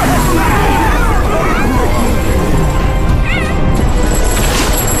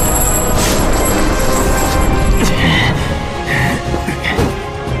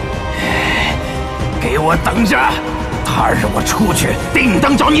给我等着！他日我出去，定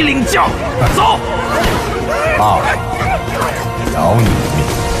当找你领教。走！饶你一命。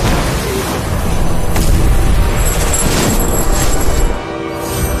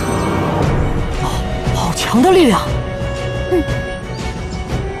好强的力量！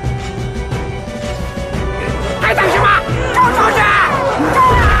还等什么？冲出去！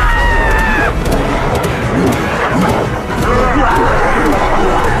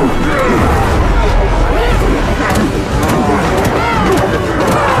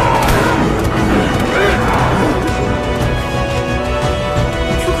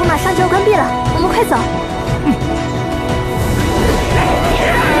出口马上就要关闭了，我们快走。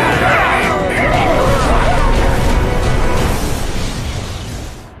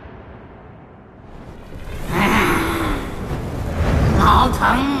老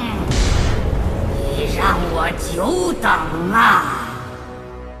藤，你让我久等了。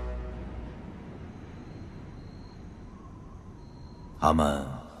他们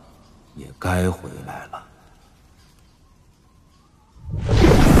也该回来了。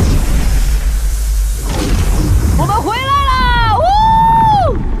我们回来了！呜！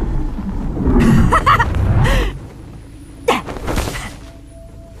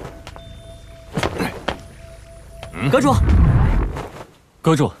阁主，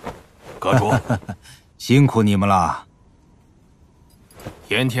阁主，阁主，辛苦你们了。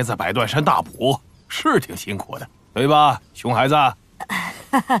天天在百断山大捕，是挺辛苦的，对吧，熊孩子？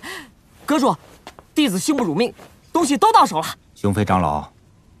阁主，弟子幸不辱命，东西都到手了。熊飞长老，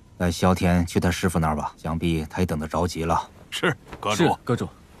带萧天去他师傅那儿吧，想必他也等得着急了。是，阁主。阁主。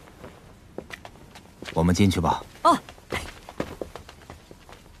我们进去吧。啊。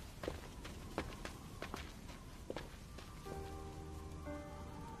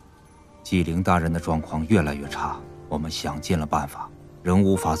纪灵大人的状况越来越差，我们想尽了办法，仍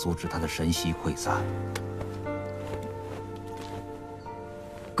无法阻止他的神息溃散。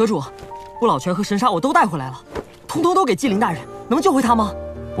阁主，不老泉和神沙我都带回来了，通通都给纪灵大人，能救回他吗？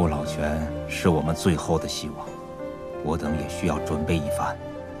不老泉是我们最后的希望，我等也需要准备一番，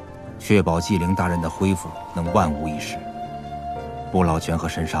确保纪灵大人的恢复能万无一失。不老泉和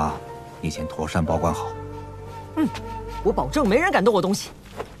神沙，你先妥善保管好。我保证没人敢动我东西。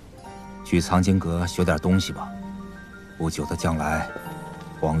去藏经阁学点东西吧，不久的将来，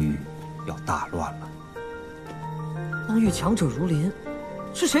荒域要大乱了。荒域强者如林，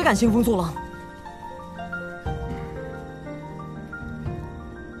是谁敢兴风作浪？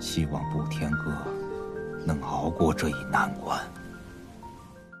希望补天阁能熬过这一难关。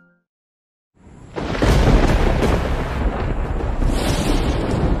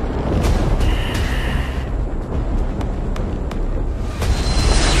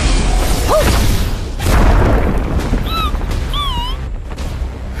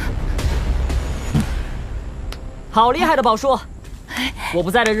好厉害的宝叔！我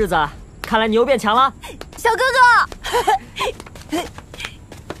不在的日子，看来你又变强了。小哥哥，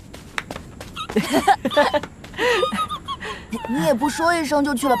你也不说一声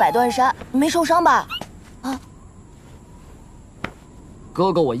就去了百断山，没受伤吧？啊！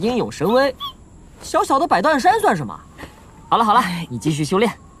哥哥我英勇神威，小小的百断山算什么？好了好了，你继续修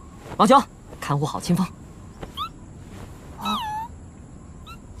炼。王九，看护好清风。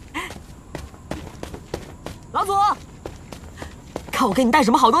看我给你带什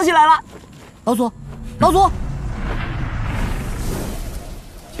么好东西来了。老祖，老祖，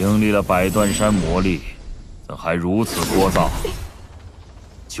经历了百断山魔力，怎还如此聒噪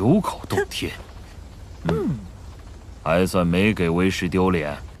？9口洞天，还算没给为师丢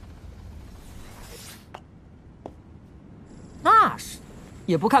脸。那是，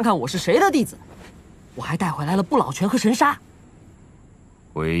也不看看我是谁的弟子，我还带回来了不老泉和神沙。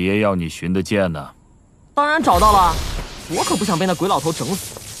鬼爷要你寻的剑呢？当然找到了，我可不想被那鬼老头整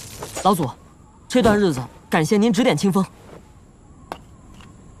死。老祖，这段日子感谢您指点清风。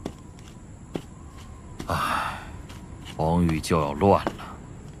唉，荒域就要乱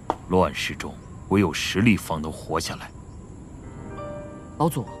了，乱世中唯有实力方能活下来。老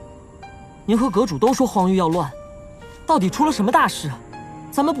祖，您和阁主都说荒域要乱，到底出了什么大事？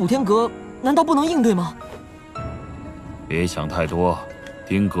咱们补天阁难道不能应对吗？别想太多，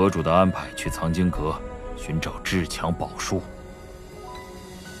听阁主的安排，去藏经阁寻找至强宝术。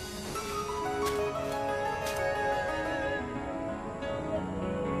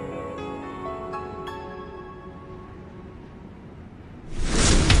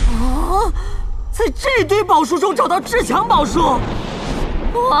啊，在这堆宝术中找到至强宝术，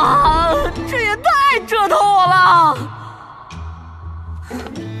哇，这也太折腾我了！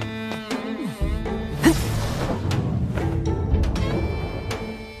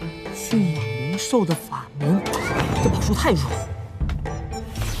驯养灵兽的法门，这宝术太弱。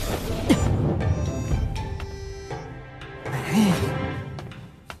哎，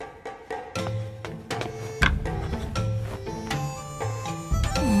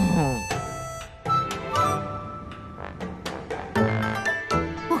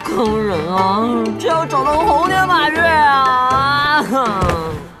不坑人啊！这要找到猴年马月啊！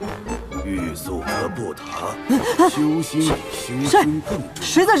欲速则不达，修心比修心更重。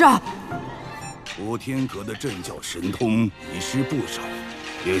谁在这儿？补天阁的阵教神通遗失不少，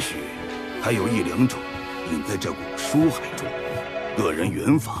也许还有1、2种隐在这股书海中。个人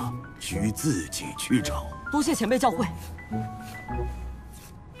缘法需自己去找。多谢前辈教诲，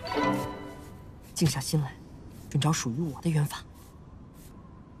静下心来，寻找属于我的缘法。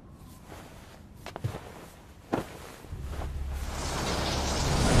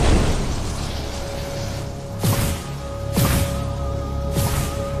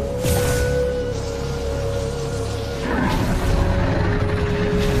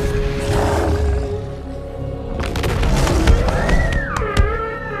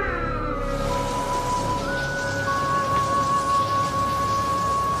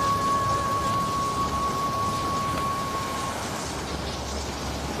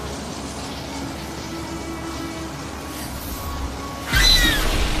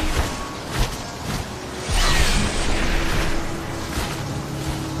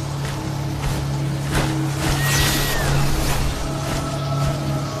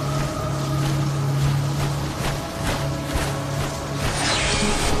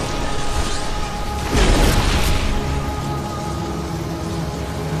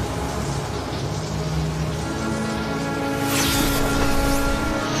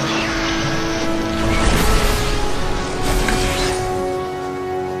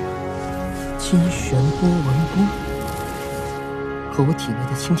金旋波纹波和我体内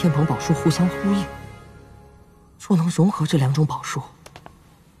的青天蓬宝术互相呼应，若能融合这2种宝术，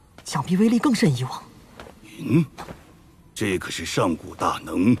想必威力更甚以往。这可是上古大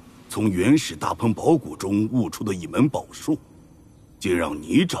能从原始大鹏宝骨中悟出的一门宝术，竟让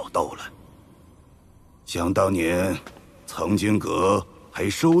你找到了。想当年，藏经阁还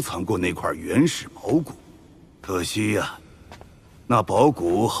收藏过那块原始宝骨，可惜呀，那宝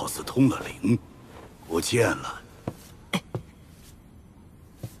骨好似通了灵，不见了。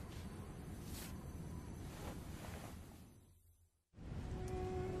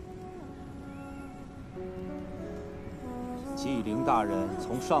纪灵大人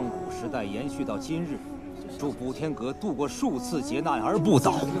从上古时代延续到今日，助补天阁度过数次劫难而不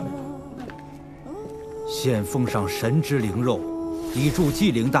倒。现奉上神之灵肉，以助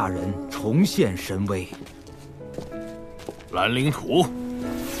纪灵大人重现神威。蓝灵土，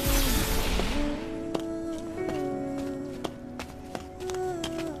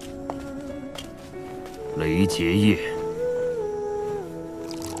雷结叶，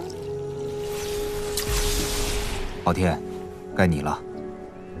昊天，该你了，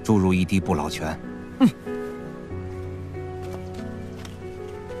注入1滴不老泉。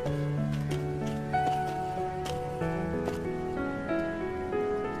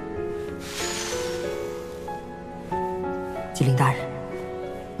纪灵大人，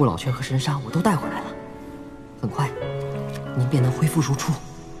不老泉和神沙我都带回来了，很快您便能恢复如初。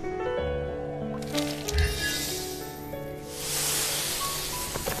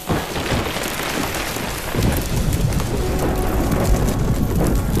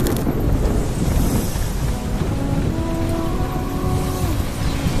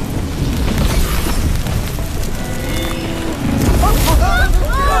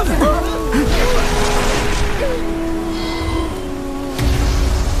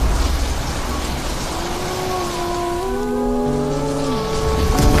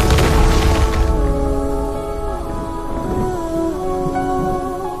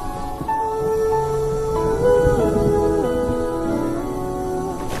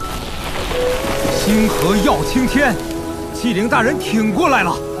星河耀青天，纪灵大人挺过来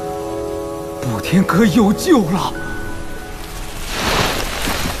了，补天阁有救了。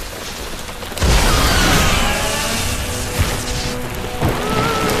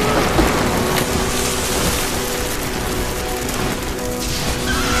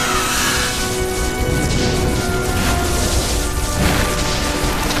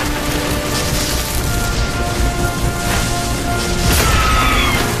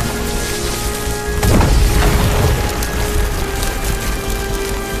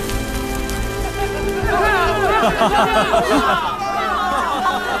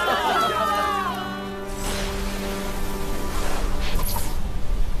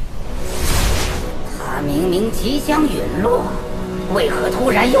 他明明即将陨落，为何突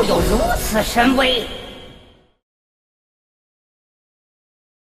然又有如此神威？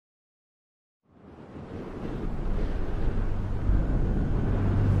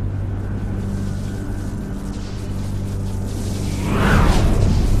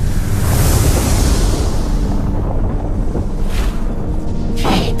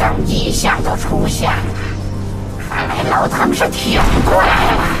 异象都出现了，看来老唐是挺过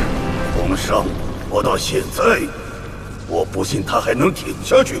来了。皇上，活到现在，我不信他还能挺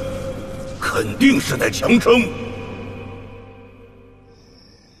下去，肯定是在强撑。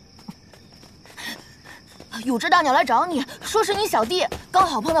有只大鸟来找你，说是你小弟，刚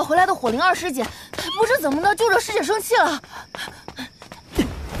好碰到回来的火灵二师姐，不知怎么的就惹师姐生气了。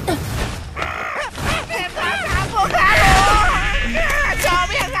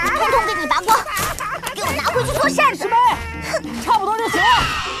统统给你拔光，给我拿回去做善事。差不多就行了。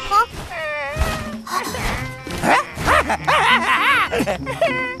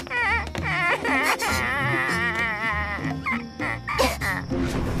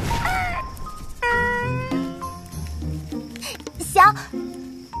香，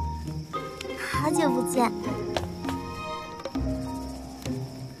好久不见。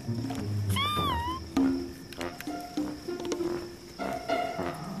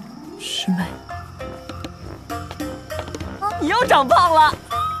 师妹，你又长胖了！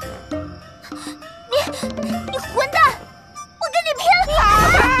你混蛋！我跟你拼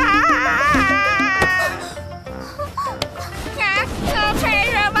我陪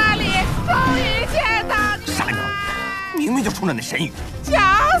着巴黎，终于见到你。傻鸟，明明就冲着那神语，笑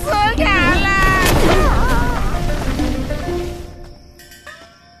死人了！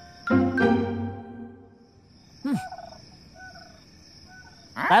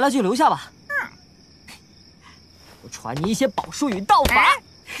来了就留下吧。我传你一些宝术与道法。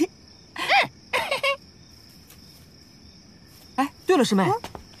哎，对了，师妹，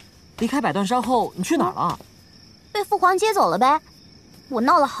离开百断山后，你去哪儿了？被父皇接走了呗。我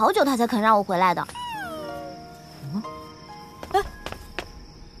闹了好久，他才肯让我回来的。哎，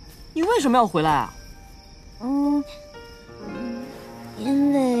你为什么要回来啊？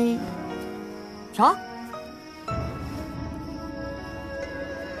因为啥？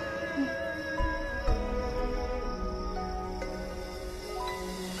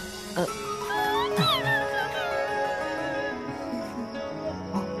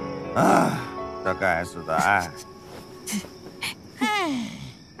 啊，这该死的爱！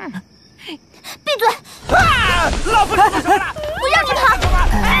闭嘴！啊！老夫出手了！不要你跑！你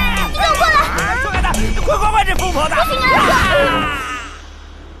给我过来！出来的，快快把这疯婆子！不许你乱说！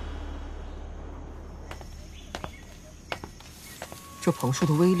这彭树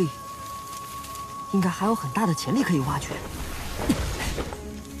的威力，应该还有很大的潜力可以挖掘。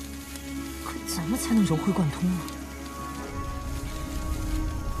可怎么才能融会贯通呢？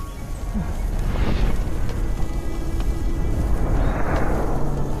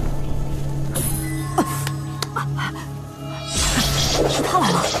 是他来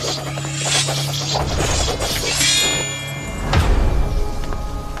了！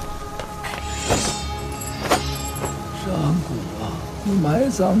山谷啊，你埋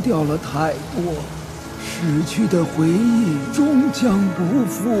葬掉了太多，逝去的回忆终将不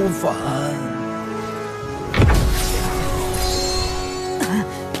复返。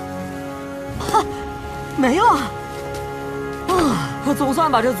哈，没了！啊，总算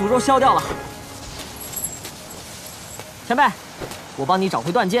把这诅咒消掉了。前辈。 我帮你找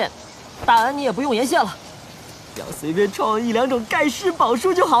回断剑，大恩你也不用言谢了，只要随便创一两种盖世宝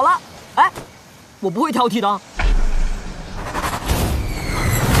术就好了。哎，我不会挑剔的。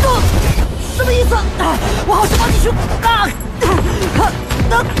什么意思？我好想帮你去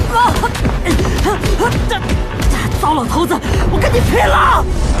糟老头子，我跟你拼了！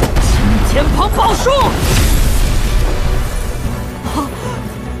青天蓬宝术！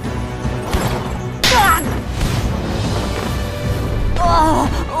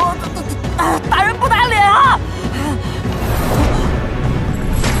大人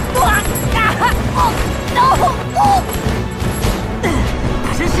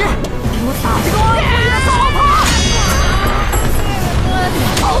大神师，给我打这个2回的糟老头！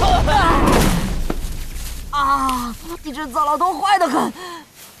啊！你这糟老头坏得很。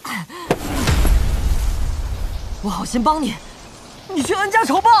我好心帮你，你却恩将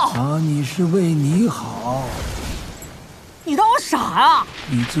仇报。啊，你是为你好。你当我傻啊？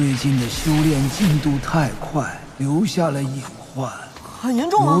你最近的修炼进度太快，留下了隐患。很严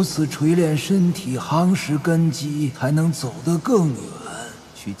重吗？如此锤炼身体，夯实根基，才能走得更远。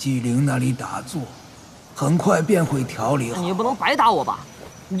去祭灵那里打坐，很快便会调理好。你也不能白打我吧？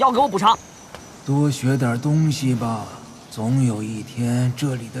你要给我补偿。多学点东西吧，总有一天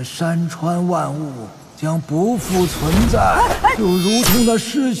这里的山川万物将不复存在，就如同那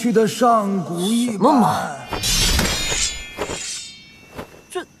逝去的上古一般。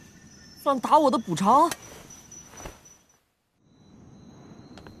这算打我的补偿？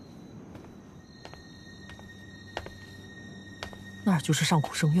那儿就是上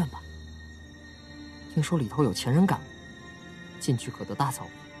古圣院吧？听说里头有前人感悟，进去可得大造物，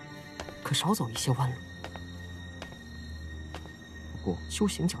可少走一些弯路。不过修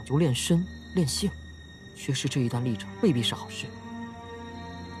行讲究练身练性，缺失这一段历程未必是好事。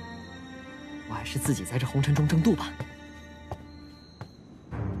我还是自己在这红尘中争渡吧。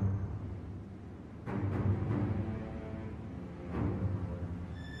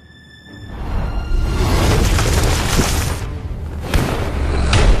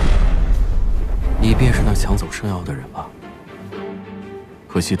你便是那抢走圣药的人吧？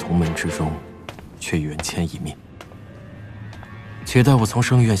可惜同门之中，却缘牵一命。且待我从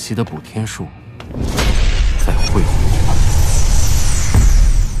圣院习得补天术，再会会你吧。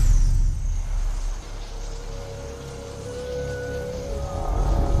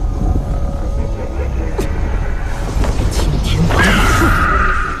青天白马术，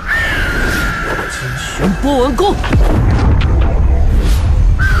金旋波纹功。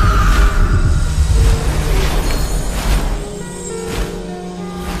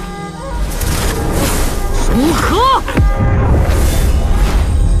如何？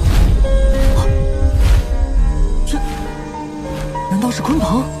这难道是鲲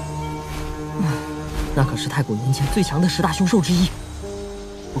鹏？那可是太古年间最强的10大凶兽之一。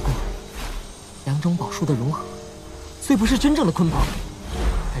不过，两种宝术的融合，虽不是真正的鲲鹏，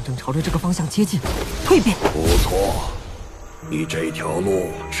但正朝着这个方向接近、蜕变。不错，你这条路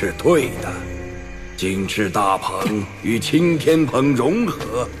是对的。金翅大鹏与青天鹏融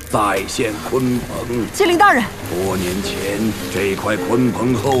合，再现鲲鹏。戒灵大人，多年前，这块鲲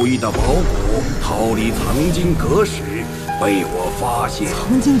鹏后裔的宝骨逃离藏经阁时，被我发现。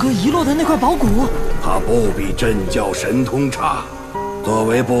藏经阁遗落的那块宝骨，它不比镇教神通差。作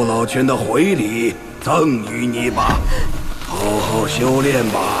为不老泉的回礼，赠予你吧。好好修炼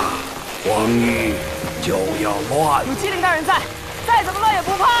吧，荒域就要乱。有机灵大人在，再怎么乱也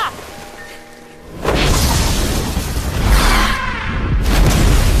不怕。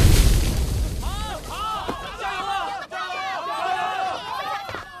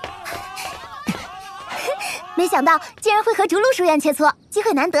没想到竟然会和竹鹿书院切磋，机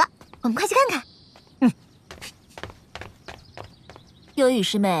会难得，我们快去看看。幽雨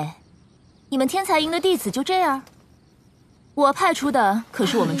师妹，你们天才营的弟子就这样？我派出的可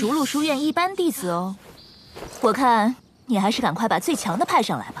是我们竹鹿书院一班弟子哦。我看你还是赶快把最强的派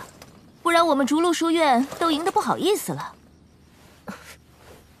上来吧，不然我们竹鹿书院都赢得不好意思了。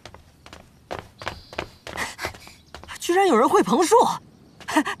居然有人会彭术，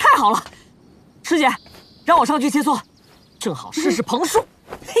太好了！师姐，让我上去切磋，正好试试彭术。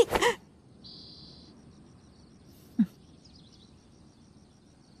嘿，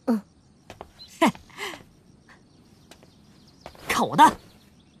嘿，看我的！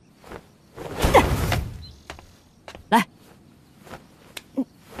来，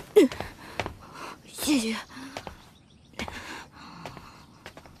谢谢。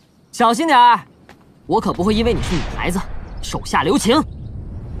小心点儿，我可不会因为你是女孩子，手下留情。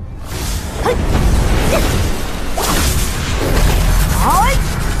嘿。哎！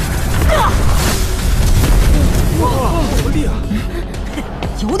哇，好厉害！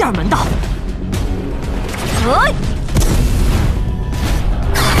有点门道。哎！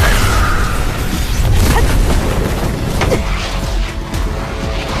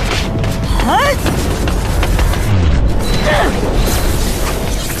哎！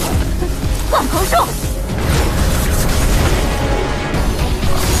万鹏术！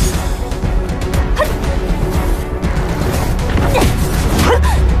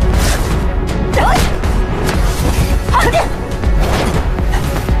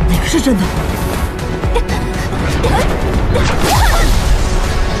那个是真的。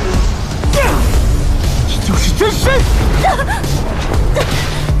真身。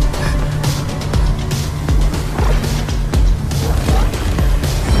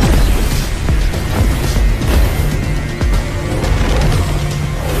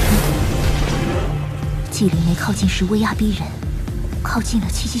纪灵梅靠近时威压逼人，靠近了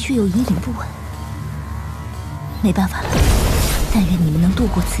气息却又隐隐不稳。没办法了，但愿你们能度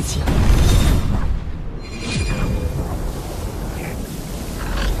过此劫。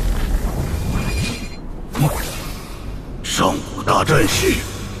上古大战时，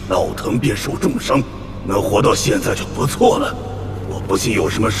老藤便受重伤，能活到现在就不错了。我不信有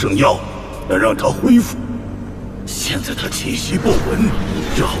什么圣药能让他恢复。现在他气息不稳，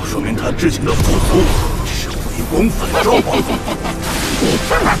这好说明他之前的不足是回光返照啊！你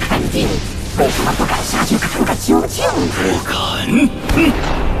这么肯定，为什么不敢下去看个究竟呢？不敢。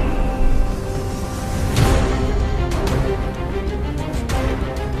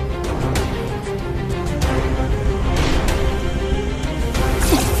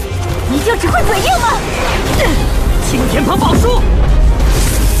你就只会嘴硬吗？青天蓬宝术。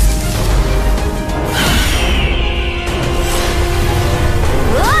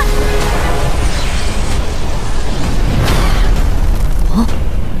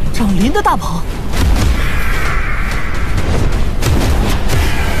长林的大鹏，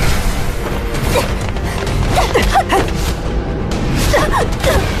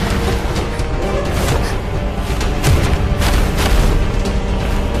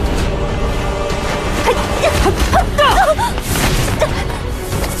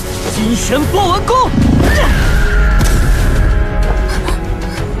金旋波纹功。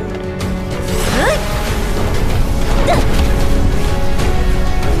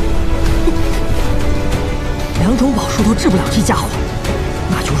两种宝术都治不了这家伙，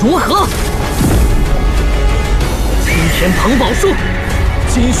那就融合。青天蓬宝术，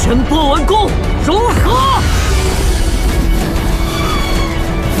金旋波纹功，融合。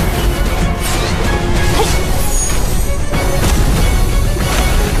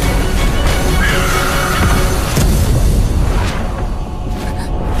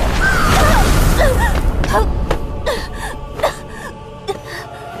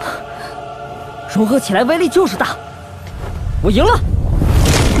融合起来威力就是大，我赢了！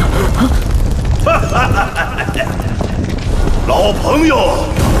老朋友，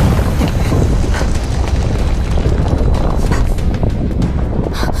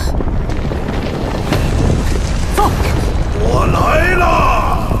走，我来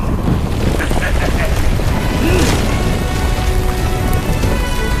了！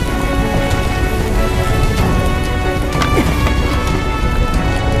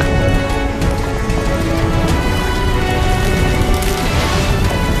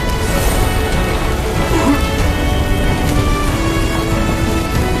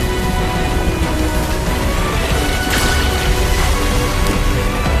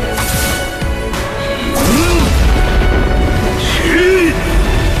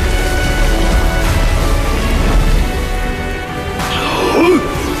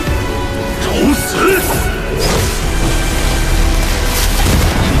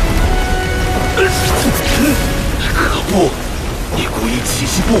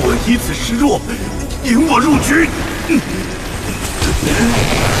以此示弱，引我入局。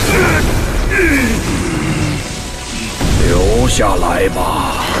留下来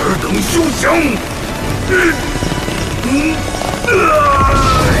吧，尔等休想！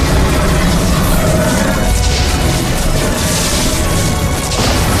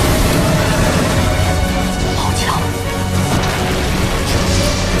好强！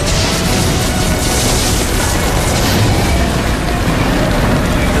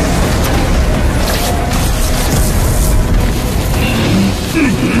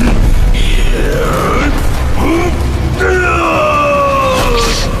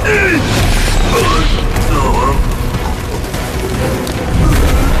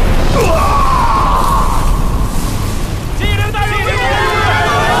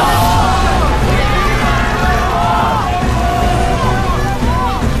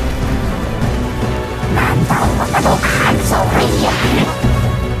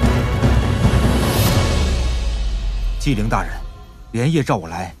纪灵大人，连夜召我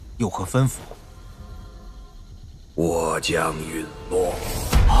来，有何吩咐？我将陨落。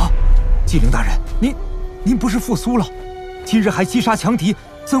啊！纪灵大人，您不是复苏了？今日还击杀强敌，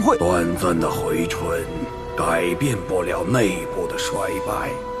怎会？短暂的回春改变不了内部的衰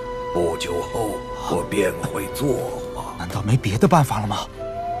败，不久后我便会作化。难道没别的办法了吗？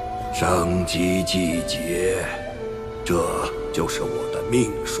生机季节，这就是我的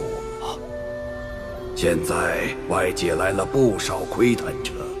命数。现在外界来了不少窥探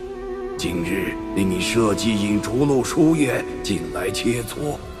者，今日令你设计引逐鹿书院进来切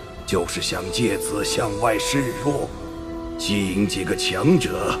磋，就是想借此向外示弱，吸引几个强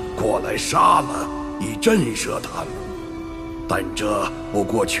者过来杀了，以震慑他们。但这不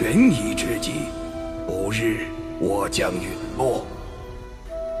过权宜之计，不日我将陨落。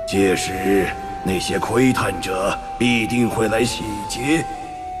届时那些窥探者必定会来洗劫，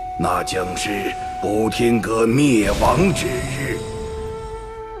那将是补天阁灭亡之日。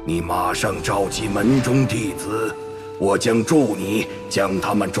你马上召集门中弟子，我将助你将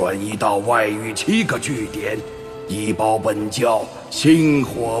他们转移到外域7个据点，以保本教薪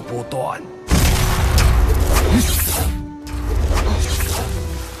火不断。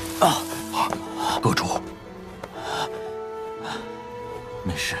阁主，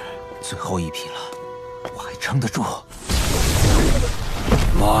没事，最后一批了，我还撑得住。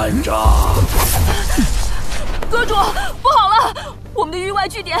慢着！阁主，不好了，我们的域外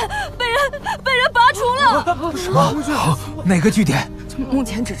据点被人拔除了。什么？哪个据点？目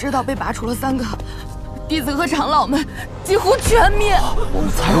前只知道被拔除了3个，弟子和长老们几乎全灭。我们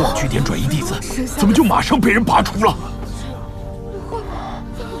才往据点转移弟子，怎么就马上被人拔除了？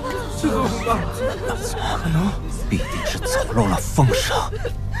可能必定是走漏了风声。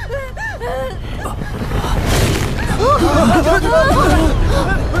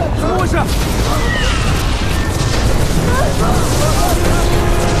怎么回事？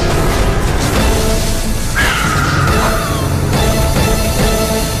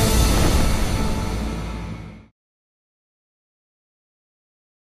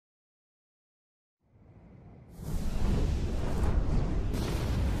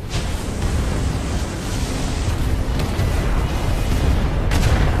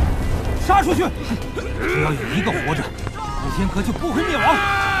杀出去！只要有1个活着，补天阁就不会灭亡。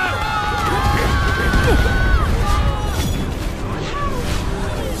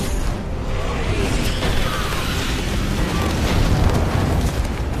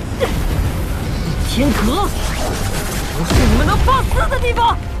天阁，不是你们能放肆的地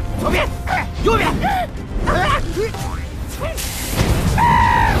方！左边，右边。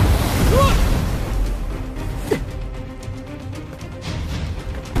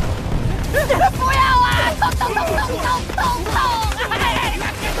不要啊！动！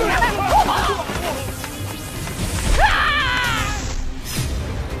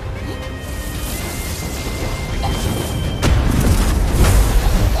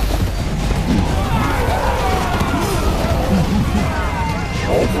小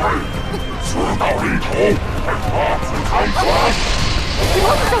鬼，自导一头，大字开船！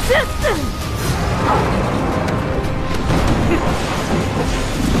小心！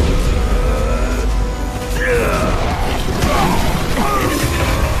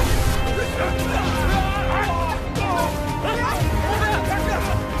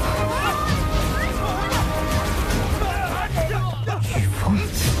飓风。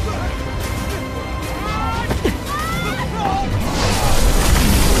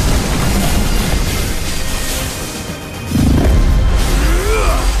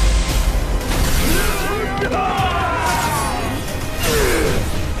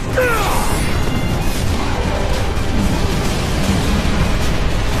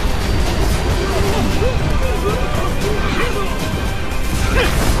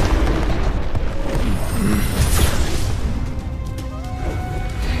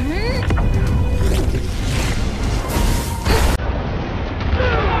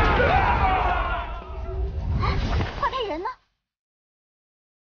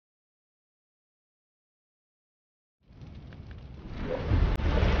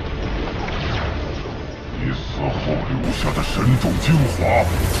留下的神种精华，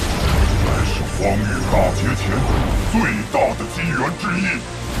乃是荒域大劫前最大的机缘之一。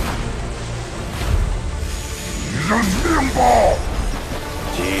你认命吧！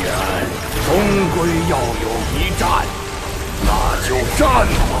既然终归要有一战，那就战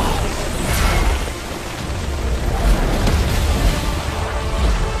吧！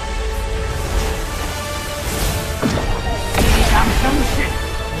虚张声势，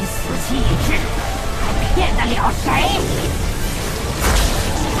你死期已至，还骗得了谁？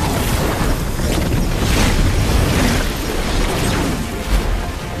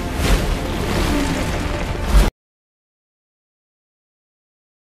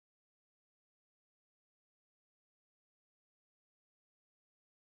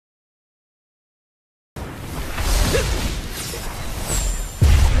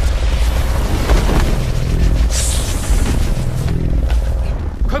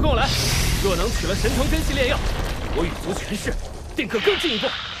快跟我来！若能取了神藤根系炼药，我羽族权势定可更进一步。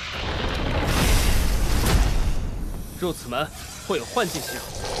入此门会有幻境袭扰，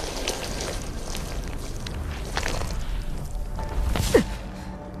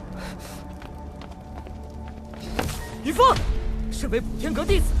于峰，身为补天阁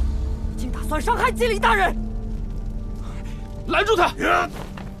弟子，竟打算伤害机灵大人！拦住他！来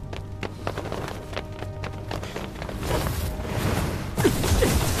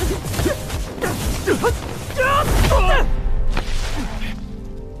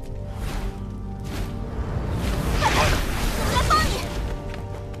帮你！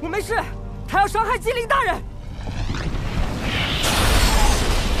我没事，他要伤害机灵大人。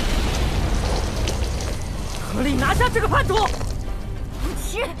合力拿下这个叛徒！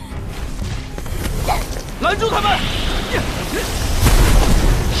去！拦住他们！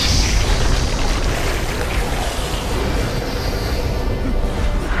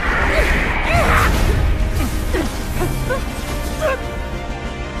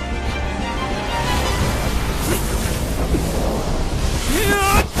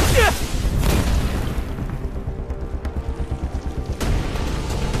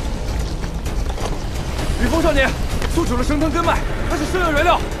雨峰少年阻止了升腾根脉，他是生药原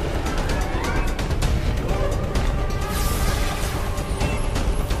料。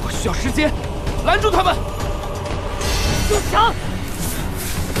我需要时间拦住他们。就抢！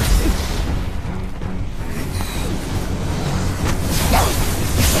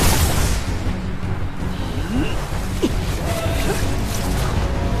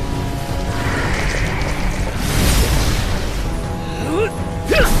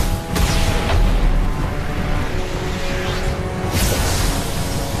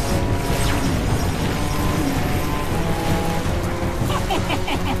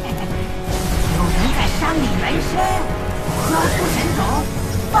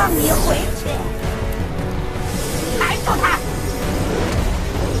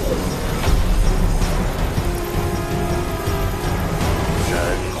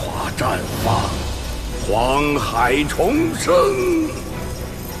黄海重生。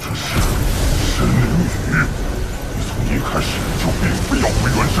这是神灵雨，你从一开始就并非要回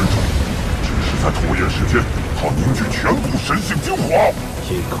原神种，只是在拖延时间，好凝聚全部神性精华。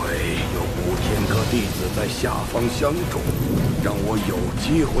幸亏有补天阁弟子在下方相助，让我有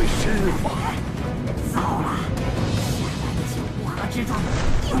机会施法。糟了，接下来的九乌合之众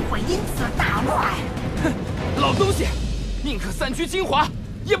定会因此大乱。哼，老东西，宁可散居精华，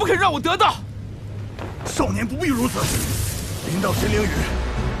也不肯让我得到。少年不必如此，临到神灵雨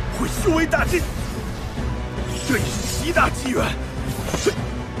会修为大进，这也是极大机缘。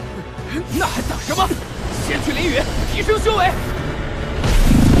那还等什么？先去淋雨，提升修为。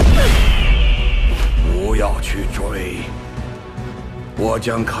不要去追，我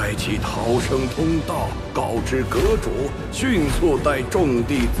将开启逃生通道，告知阁主，迅速带众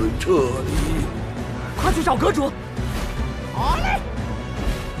弟子撤离。快去找阁主！好嘞。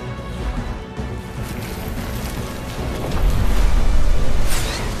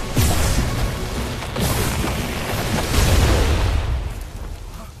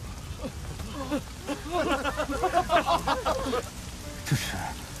这是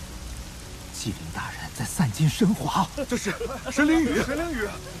纪灵大人在散尽神华。这是神灵雨，神灵雨，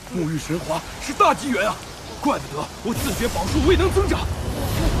沐浴神华是大机缘啊！怪不得我自觉宝术未能增长。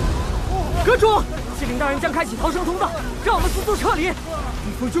阁主，纪灵大人将开启逃生通道，让我们速速撤离。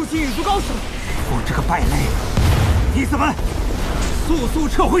一封救济引族高手，我这个败类，弟子们，速速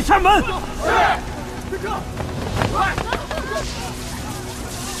撤回山门。是，撤，快！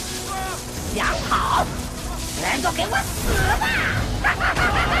想好，全都给我死吧！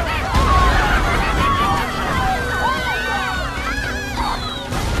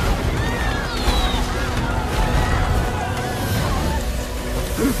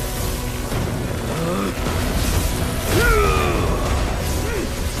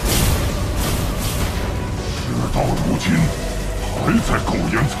事到如今，还在苟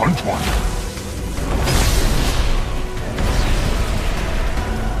延残喘。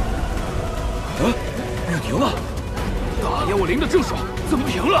雨停了，大爷我灵的正爽，怎么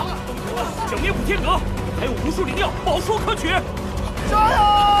平了？整灭补天阁，还有无数灵药宝术可取。加油！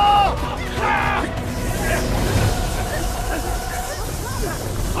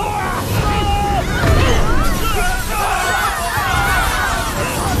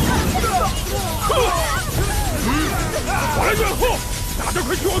我来掩护，大家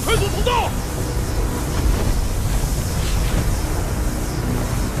快去往快速通道！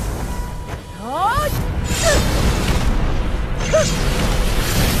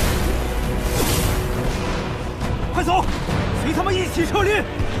快走，随他们一起撤离！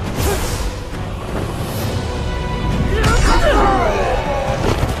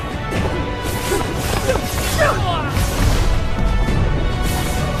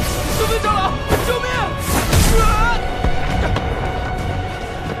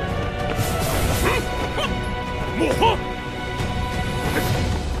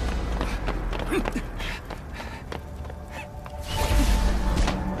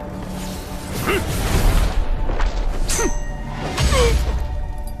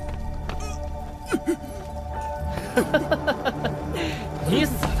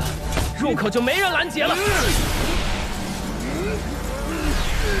子的，入口就没人拦截了。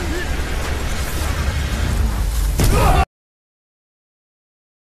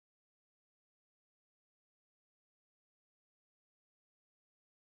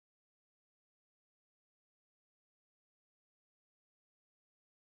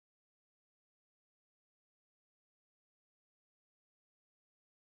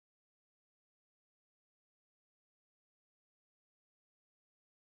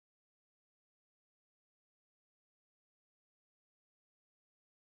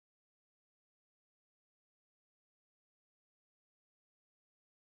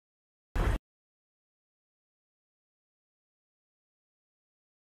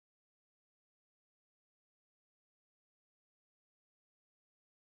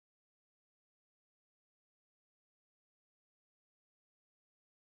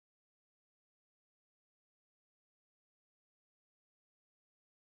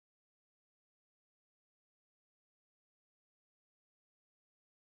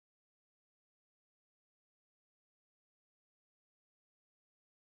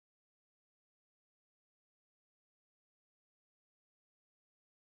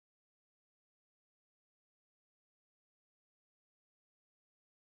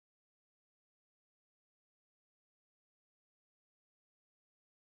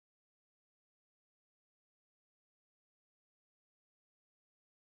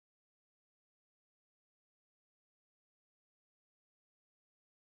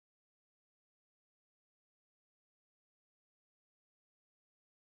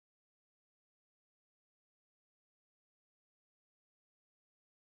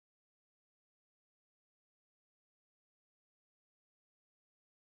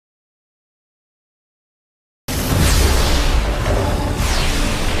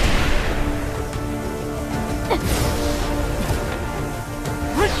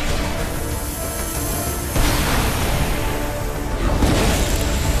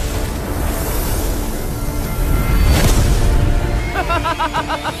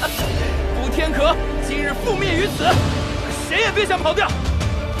补天阁今日覆灭于此，谁也别想跑掉！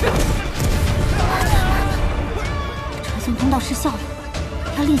传送通道失效了，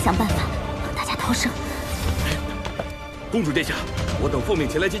要另想办法让大家逃生。公主殿下，我等奉命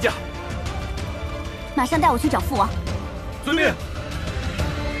前来接驾。马上带我去找父王。遵命。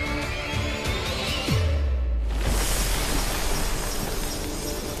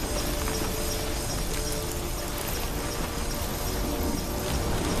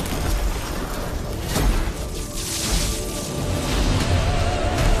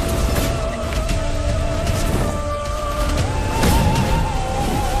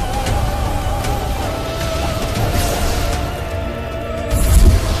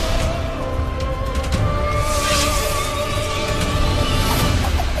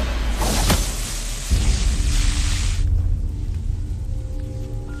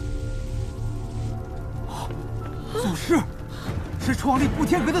创立补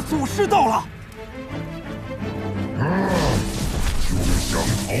天阁的祖师到了！就想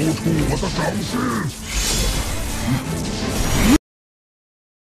逃出我的掌心！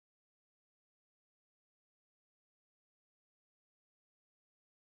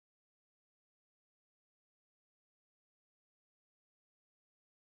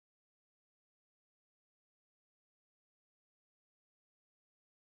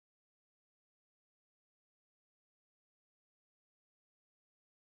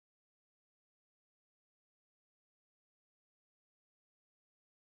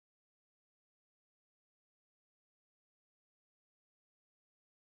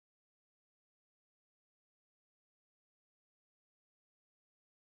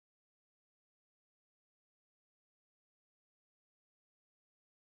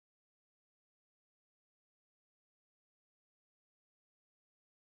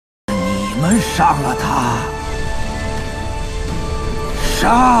你们杀了他，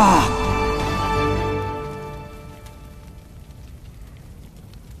杀！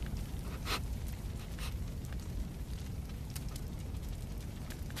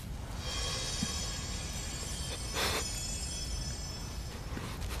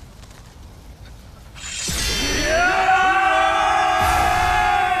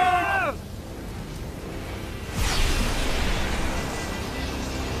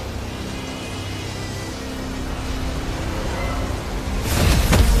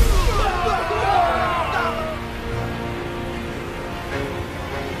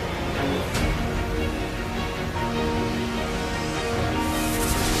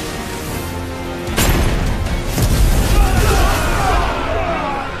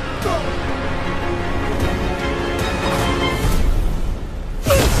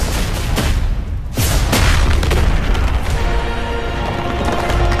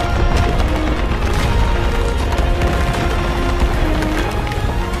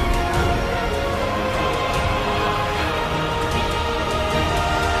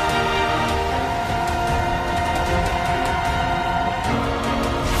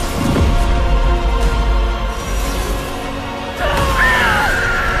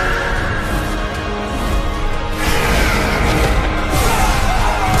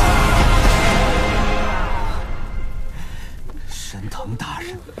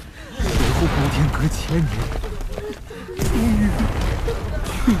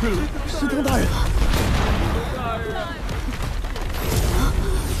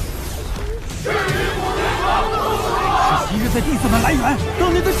在弟子们来源。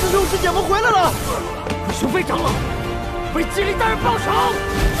当年的师兄师姐们回来了，为雄飞长老，为麒麟大人报仇！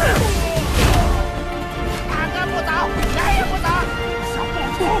大哥不走，谁也不走，想报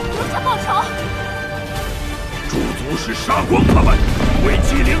仇，留下报仇！驻足使杀光他们，为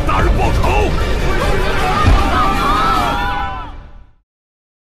麒麟大人报仇！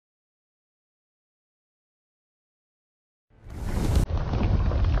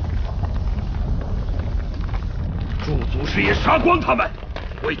驻足使也杀光他们，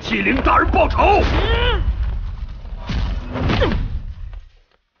为麒麟大人报仇！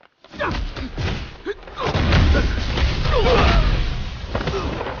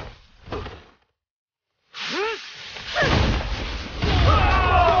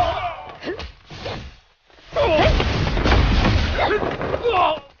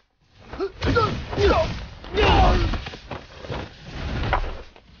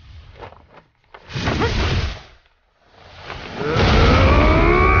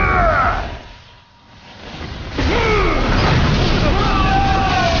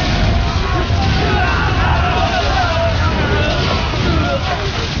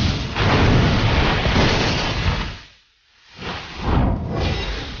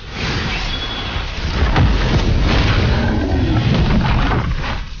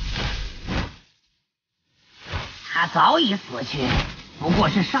早已死去，不过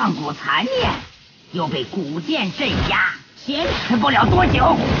是上古残念，又被古剑镇压，坚持不了多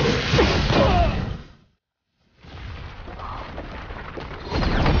久。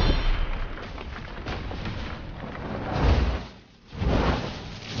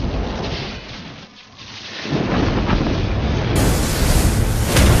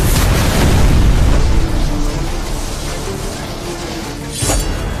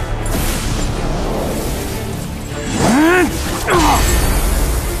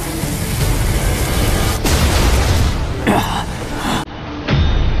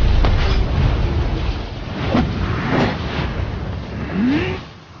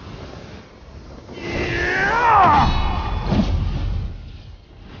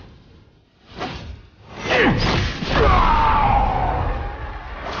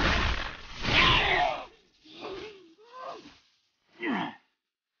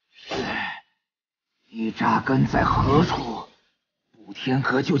你扎根在何处，补天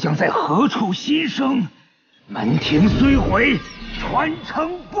阁就将在何处新生。门庭虽毁，传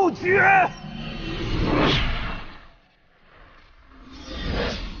承不绝。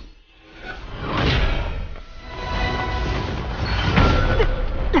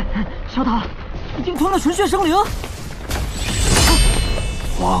小塔已经吞了纯血生灵，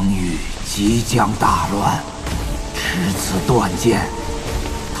荒域即将大乱，持此断剑，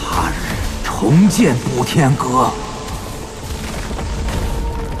他日重建补天阁。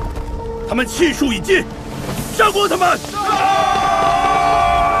他们气数已尽，杀光他们！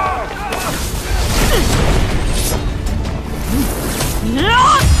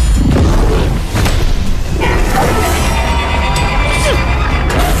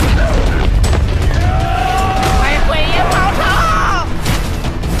为鬼爷报仇！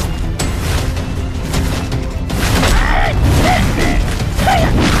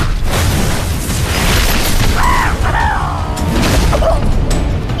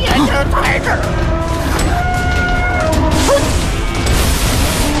也是才智。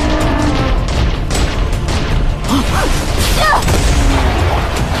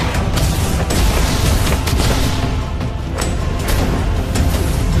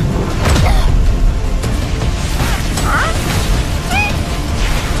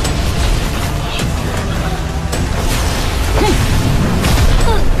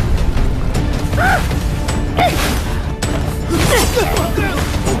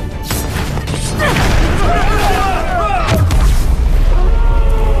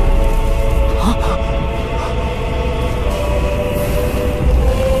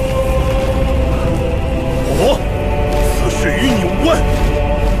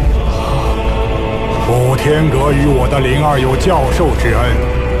天阁与我的灵儿有教授之恩，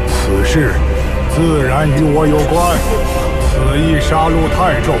此事自然与我有关。此役杀戮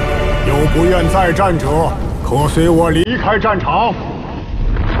太重，有不愿再战者，可随我离开战场。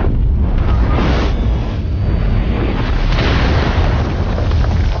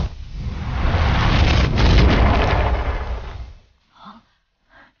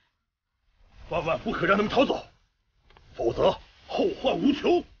万万不可让他们逃走，否则后患无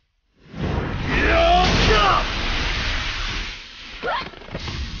穷。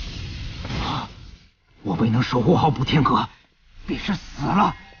我未能守护好补天阁，便是死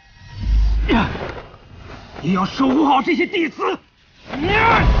了，也要守护好这些弟子。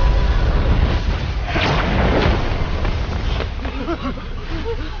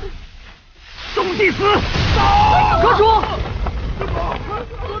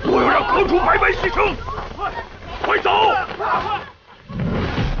当初白白牺牲，快走！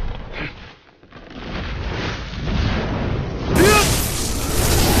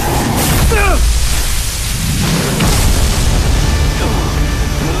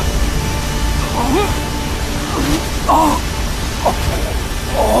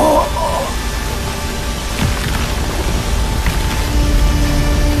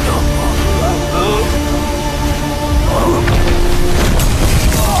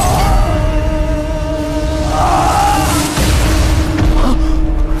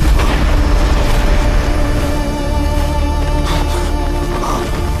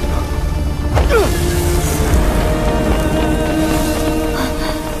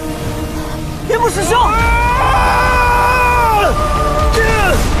师兄，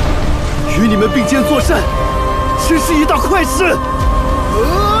与你们并肩作战，真是一大快事。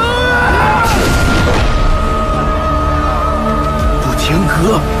补天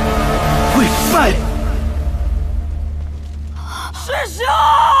阁会败。师兄，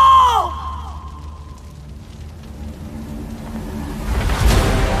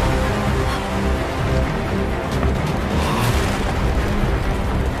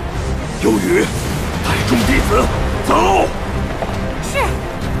有雨。带众弟子走。是。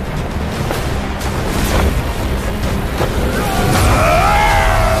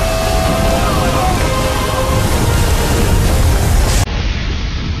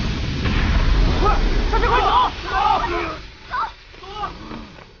快，大家快走！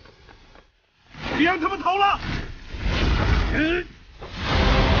别让他们逃了！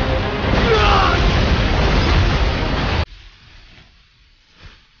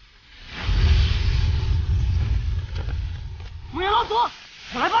木叶老祖，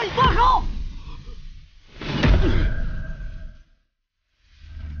我来帮你断后。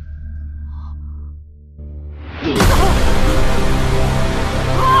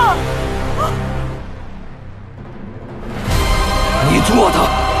你做的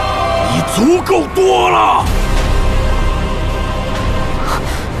已足够多了。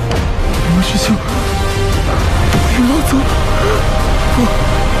刘师兄，刘老祖，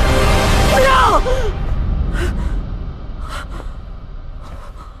不要！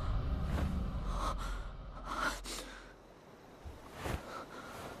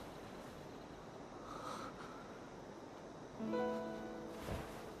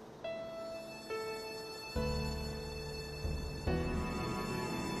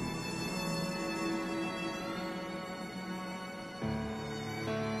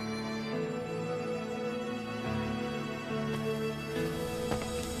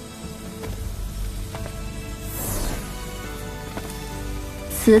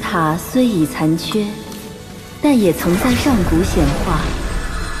此塔虽已残缺，但也曾在上古显化，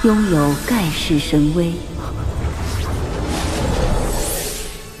拥有盖世神威。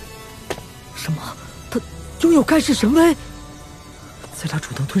什么？他拥有盖世神威？在他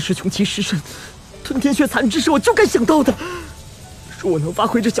主动吞噬穷奇尸身、吞天血残之时，我就该想到的。如果能发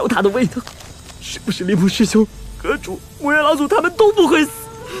挥这小塔的威能，是不是林木师兄、阁主、木原老祖他们都不会死？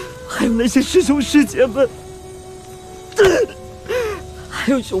还有那些师兄师姐们。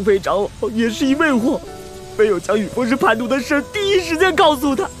还有雄飞长老也是一魅惑，没有将雨峰师叛徒的事第一时间告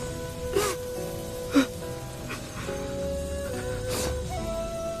诉他。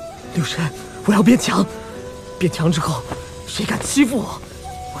六神，我要变强，变强之后，谁敢欺负我，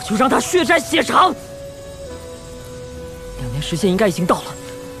我就让他血债血偿。2年时限应该已经到了，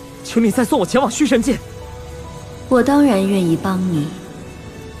请你再送我前往虚神界。我当然愿意帮你，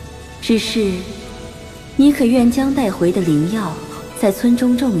只是你可愿将带回的灵药在村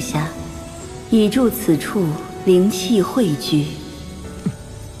中种下，以助此处灵气汇聚。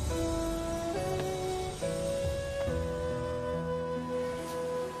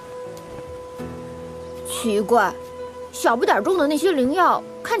奇怪，小不点种的那些灵药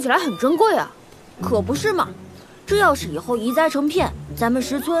看起来很珍贵啊。可不是嘛，这要是以后移栽成片，咱们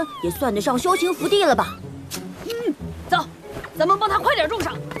石村也算得上修行福地了吧？走，咱们帮他快点种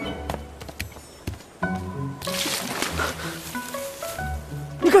上。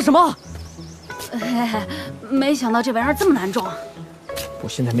你干什么？没想到这玩意儿这么难种。我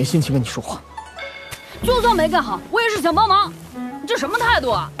现在没心情跟你说话。就算没干好，我也是想帮忙。你这什么态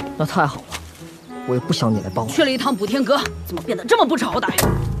度啊？那太好了，我也不想你来帮我。去了一趟补天阁，怎么变得这么不识好歹？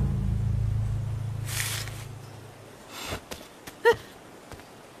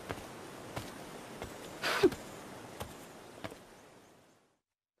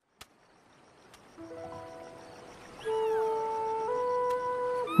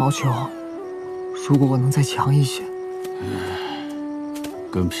毛球，如果我能再强一些。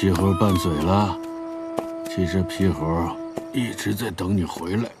跟皮猴拌嘴了。其实皮猴一直在等你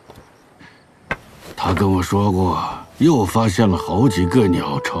回来。他跟我说过，又发现了好几个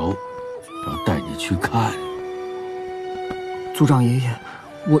鸟巢，要带你去看。族长爷爷，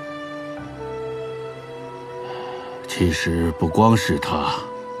我……其实不光是他，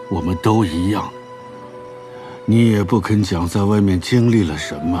我们都一样。你也不肯讲在外面经历了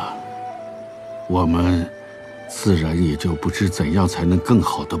什么，我们自然也就不知怎样才能更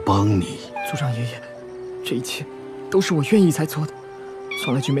好的帮你。族长爷爷，这一切都是我愿意才做的，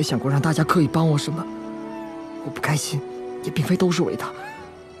从来就没想过让大家刻意帮我什么。我不开心，也并非都是为他，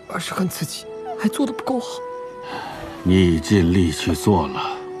而是恨自己还做得不够好。你尽力去做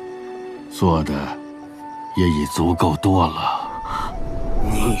了，做的也已足够多了。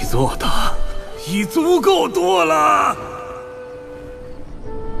你做的已足够多了。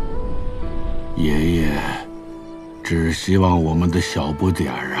爷爷只希望我们的小不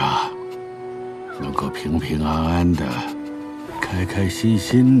点儿啊，能够平平安安的、开开心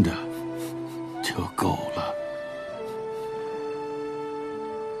心的就够了。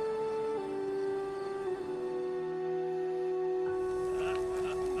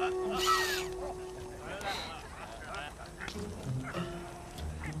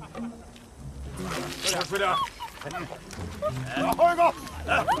吃点，喝一个，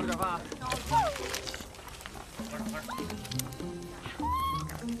来，吃点饭。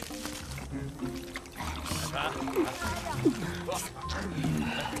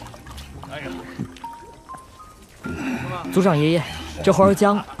族长爷爷，这花儿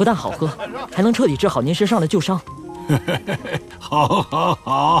浆不但好喝，还能彻底治好您身上的旧伤。好，好，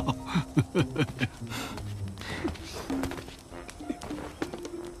好。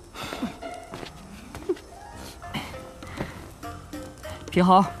皮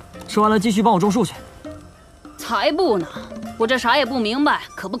猴，吃完了继续帮我种树去。才不呢！我这啥也不明白，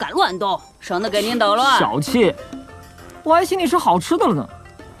可不敢乱动，省得给您捣乱。小气，我还心里是好吃的了呢。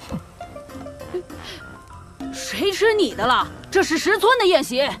谁吃你的了？这是石村的宴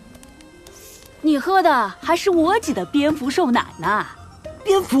席。你喝的还是我挤的蝙蝠兽奶呢。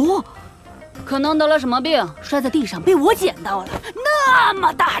蝙蝠？可能得了什么病，摔在地上被我捡到了，那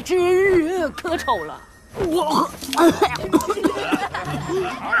么大只，可丑了。我。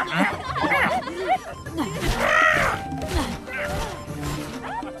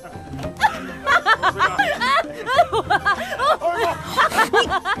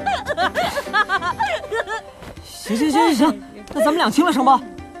行，那咱们两清了成吧？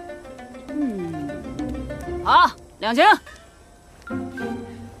好，两清。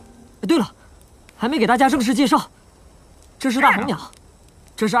对了，还没给大家正式介绍，这是大红鸟，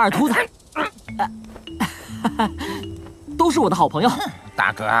这是二秃子，都是我的好朋友。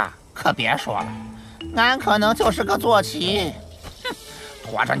大哥，可别说了，俺可能就是个坐骑，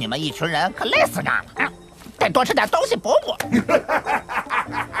驮着你们一群人可累死俺了。得多吃点东西补补。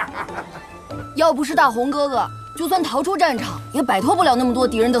要不是大红哥哥，就算逃出战场，也摆脱不了那么多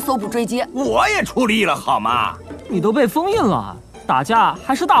敌人的搜捕追击。我也出力了，好吗？你都被封印了，打架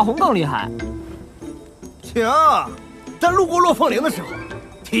还是大红更厉害。行，咱路过落凤陵的时候，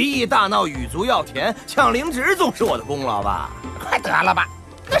提议大闹羽族药田，抢灵芝，总是我的功劳吧？快得了吧，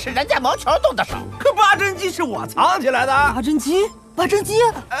那是人家毛球动的手。可八珍鸡是我藏起来的。八珍鸡？八珍鸡？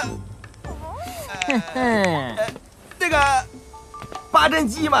那个八珍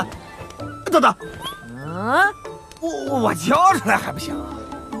鸡嘛，等，我教出来还不行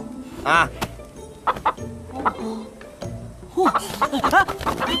啊？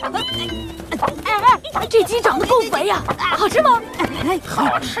这鸡长得够肥呀，好吃吗？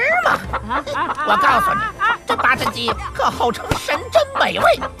好吃吗？我告诉你，这八珍鸡可号称神珍美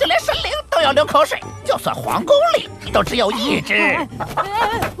味，就连神灵都要流口水，就算皇宫里都只有一只。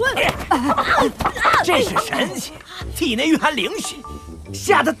这是神仙，体内蕴含灵血，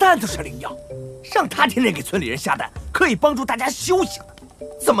下的蛋就是灵药，让他天天给村里人下蛋，可以帮助大家修行的，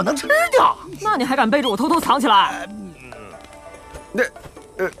怎么能吃掉？那你还敢背着我偷偷藏起来？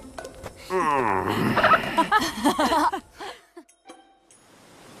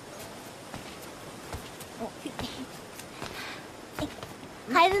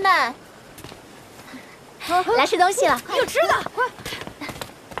孩子们，来吃东西了，有吃的，快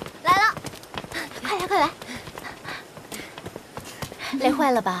来了，快来，累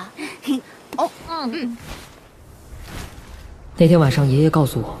坏了吧？那天晚上，爷爷告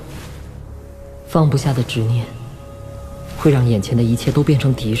诉我，放不下的执念会让眼前的一切都变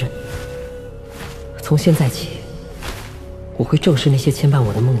成敌人。从现在起，我会正视那些牵绊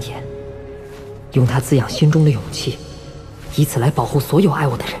我的梦魇，用它滋养心中的勇气，以此来保护所有爱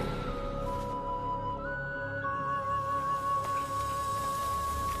我的人。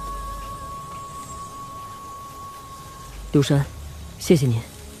刘山，谢谢您，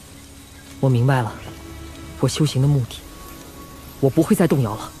我明白了。我修行的目的，我不会再动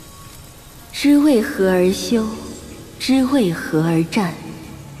摇了。知为何而修，知为何而战，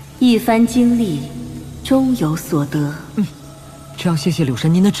一番经历，终有所得。这样谢谢柳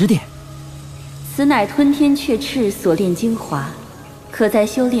神您的指点。此乃吞天雀翅所炼精华，可在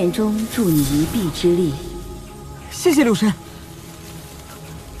修炼中助你一臂之力。谢谢柳神。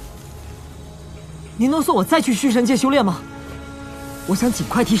您能送我再去虚神界修炼吗？我想尽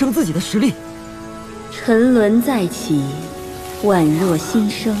快提升自己的实力。沉沦再起，宛若新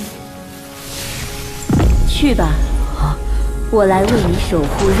生。去吧，我来为你守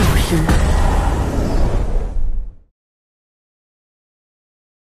护肉身。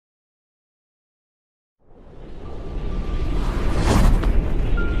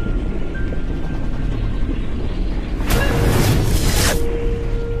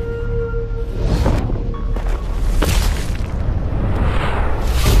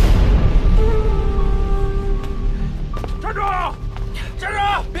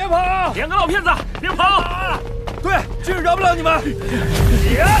两个老骗子，别跑！对，今日饶不了你们！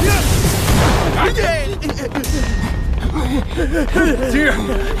今日，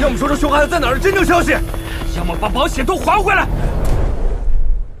要么说出熊孩子在哪儿的真正消息，要么把保险都还回来。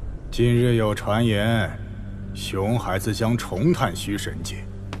近日有传言，熊孩子将重探虚神界。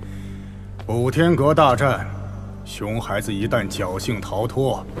补天阁大战，熊孩子一旦侥幸逃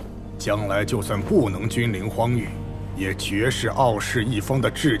脱，将来就算不能君临荒域，也绝世傲视一方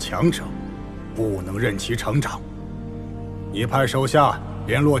的至强者，不能任其成长。你派手下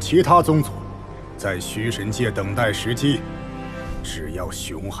联络其他宗族，在虚神界等待时机，只要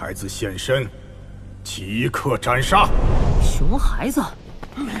熊孩子现身，即刻斩杀。熊孩子，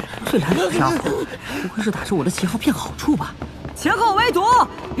这来的家伙，不会是打着我的旗号骗好处吧？前后围堵，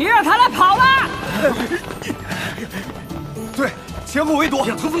别让他来跑了！对，前后围堵，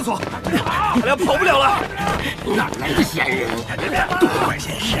两头封锁，他俩跑不了了。哪来的闲人？多管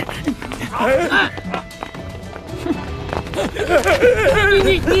闲事！哎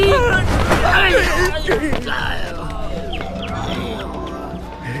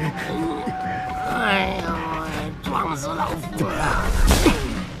呦，撞死老夫了！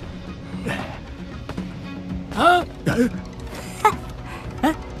啊！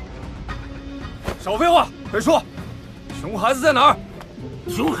少废话，快说，熊孩子在哪儿？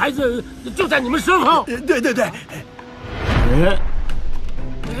熊孩子就在你们身后。对对对。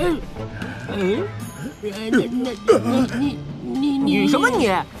你什么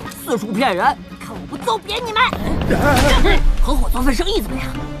你？四处骗人，看我不揍扁你们！合伙做份生意怎么样？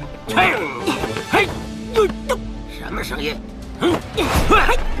嘿，什么声音？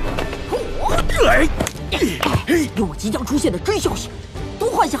有我即将出现的真消息，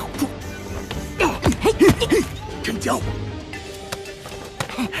多换些好处。成交。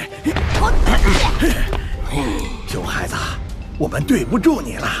熊孩子，我们对不住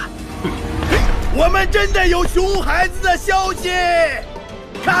你了。我们真的有熊孩子的消息，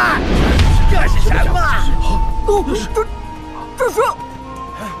看，这是什么？这是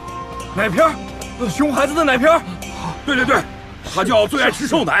奶瓶，熊孩子的奶瓶。对对对，他就最爱吃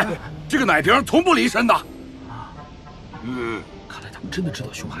瘦奶，这个奶瓶从不离身的。看来他们真的知道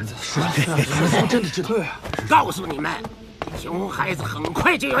熊孩子的事，他们真的知道。告诉你们，熊孩子很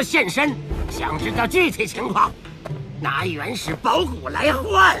快就要现身，想知道具体情况，拿原始宝骨来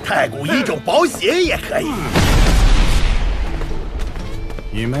换。太古一种保险也可以。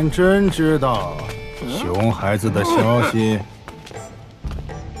你们真知道熊孩子的消息？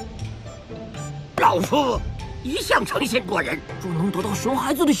老夫一向诚信过人，若能得到熊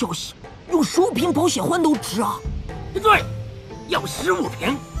孩子的消息，用15瓶保险换都值啊！对，要15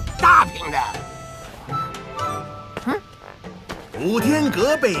瓶，大瓶的。补天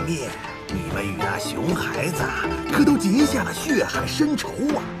阁被灭，你们与那熊孩子可都结下了血海深仇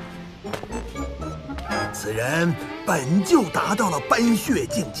啊！此人本就达到了斑血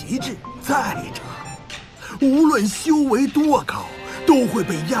境极致，再者，无论修为多高，都会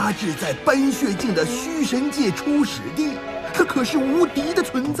被压制在斑血境的虚神界初始地，他可是无敌的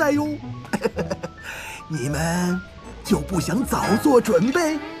存在哟！你们就不想早做准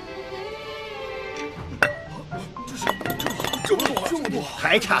备？这么多，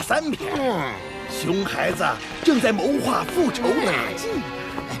还差3瓶。熊孩子正在谋划复仇大计，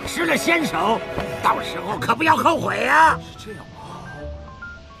失了先手，到时候可不要后悔啊！是这样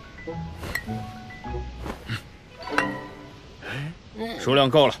吗？数量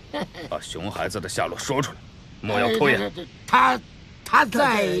够了，把熊孩子的下落说出来，莫要拖延。他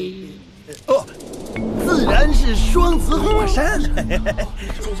在……哦，自然是双子火山。双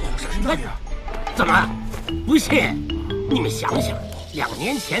子火山是那边？怎么不信？你们想想， 2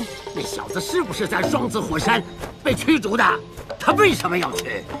年前那小子是不是在双子火山被驱逐的？他为什么要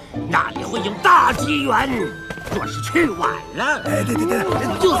去？那里会有大机缘。若是去晚了，对，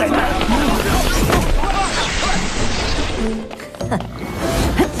就在那儿。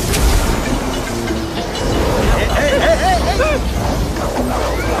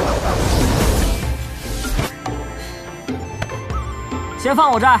先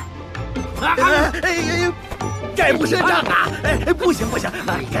放我这儿。概不胜仗啊！不行，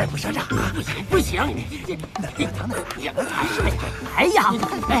概不胜仗啊！不行！哎呀，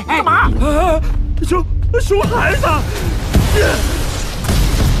干嘛？熊孩子！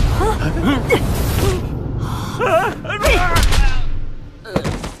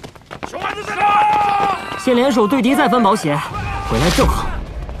熊孩子在哪？先联手对敌，再分保险。回来正好，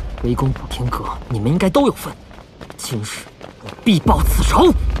围攻补天阁，你们应该都有份。今日我必报此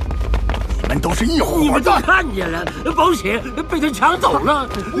仇。你们都是一伙的！你们都看见了，保险被他抢走了。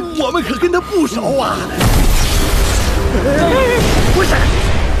我们可跟他不熟啊！不是。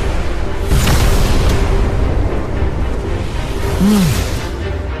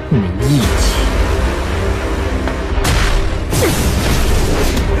没义气。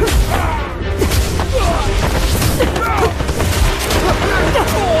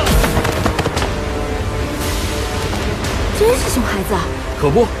真是熊孩子。可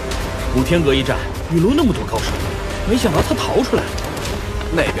不，补天阁一战雨露那么多高手，没想到他逃出来了。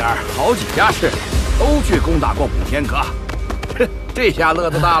那边好几家势力都去攻打过补天阁，哼，这下乐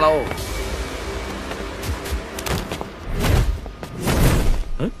子大喽。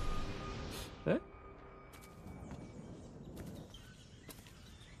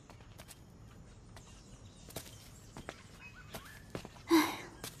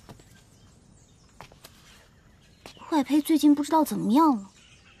坏胚最近不知道怎么样了，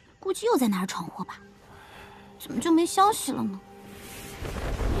估计又在哪儿闯祸吧？怎么就没消息了呢？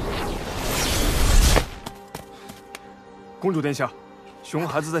公主殿下，熊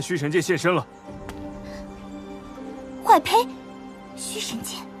孩子在虚神界现身了。坏胚，虚神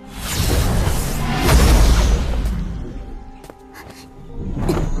界。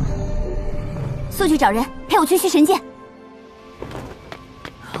速去找人，陪我去虚神界。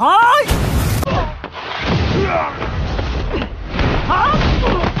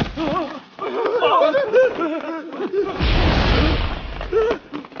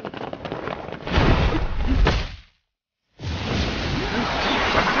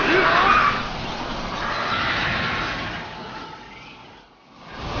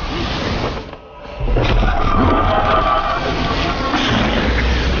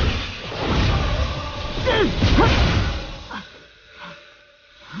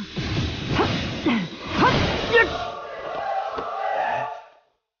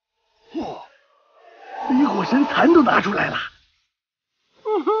离火神蚕都拿出来了，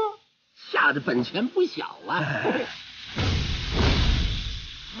下的本钱不小啊！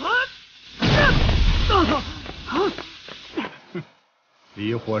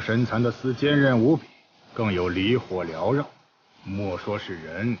离火神蚕的丝坚韧无比，更有离火缭绕。莫说是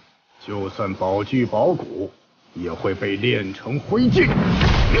人，就算宝具宝骨，也会被炼成灰烬。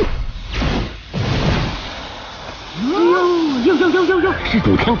哟！是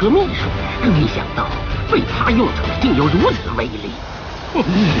补天阁秘术，没想到被他用出来竟有如此威力。是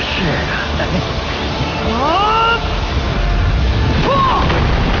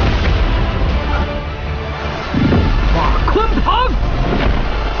瓦昆鹏！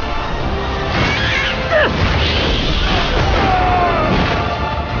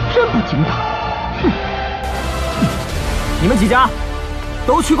真不经打！哼！你们几家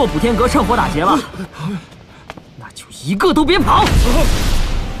都去过补天阁趁火打劫吧？那就一个都别跑！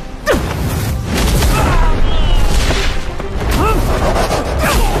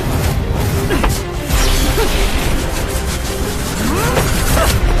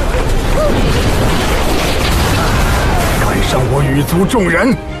看上我羽族众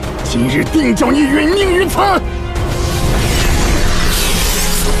人，今日定叫你殒命于此！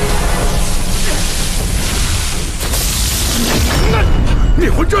灭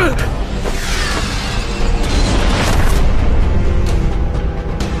魂阵！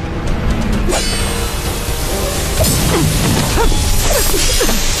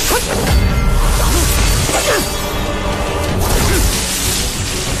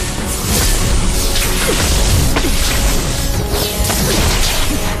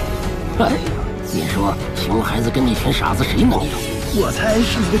你说熊孩子跟那群傻子谁能赢？我猜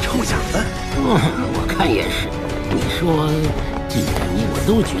是那个臭小子。我看也是。你说，既然你我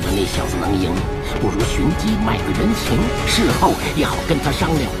都觉得那小子能赢，不如寻机卖个人情，事后也好跟他商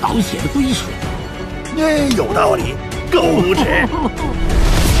量保险的归属。有道理。够无耻！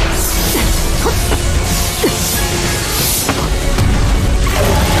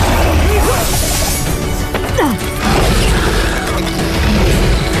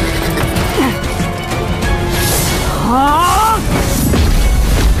啊！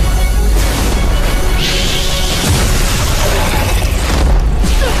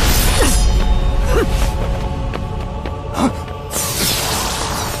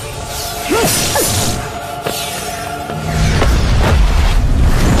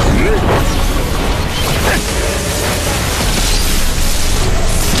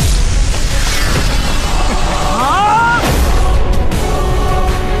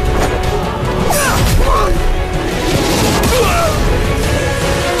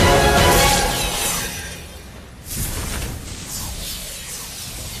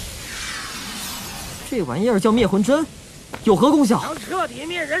这玩意儿叫灭魂针，有何功效？能彻底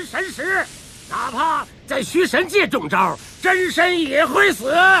灭人神识，哪怕在虚神界中招，真身也会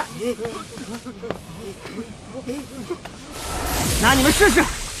死。那你们试试。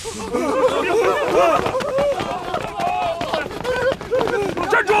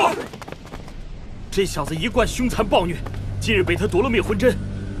站住！这小子一贯凶残暴虐，今日被他夺了灭魂针，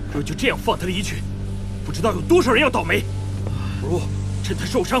若就这样放他离去，不知道有多少人要倒霉。不如趁他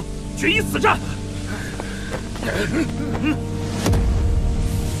受伤，决一死战。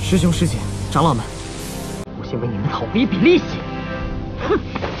师兄师姐，长老们，我先为你们讨了一笔利息。哼！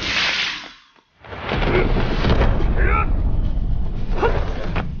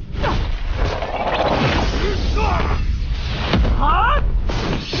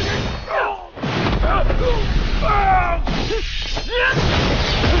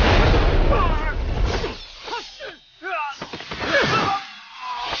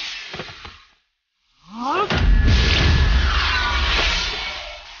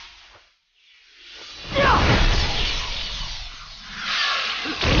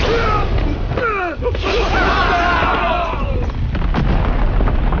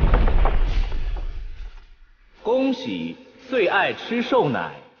恭喜最爱吃兽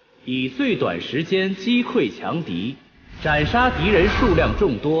奶，以最短时间击溃强敌，斩杀敌人数量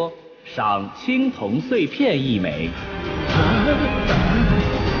众多，赏青铜碎片1枚。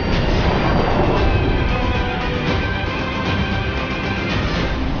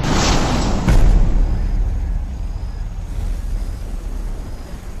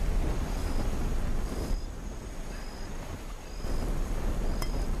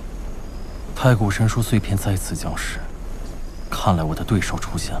太古神书碎片再次降世，看来我的对手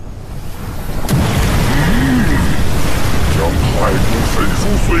出现了。将太古神书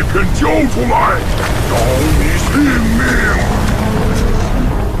碎片交出来，饶你性命！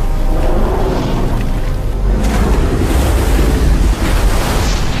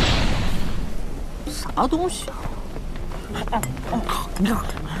啥东西啊？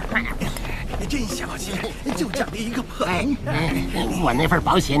真小气，就这么一个破玩意儿。我那份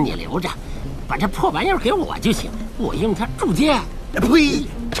保险你留着，把这破玩意儿给我就行，我用它铸剑。呸！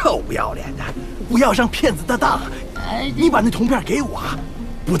臭不要脸的，不要上骗子的当！你把那铜片给我，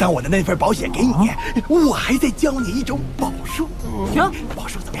不但我的那份保险给你，我还再教你一种宝术。行，宝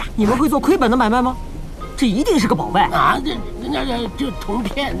术怎么样？你们会做亏本的买卖吗？这一定是个宝贝啊！这铜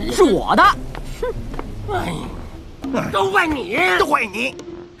片是我的。哼！哎，都怪你，都怪你！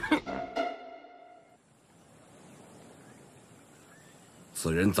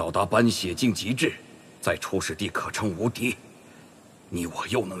此人早达般血境极致，在初始地可称无敌。你我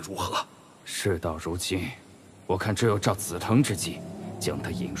又能如何？事到如今，我看只有照紫藤之计，将他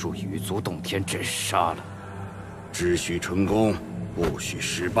引入羽族洞天斩杀了。只许成功，不许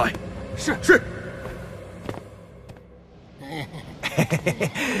失败。是。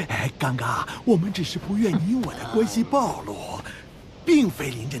刚刚我们只是不愿你我的关系暴露，并非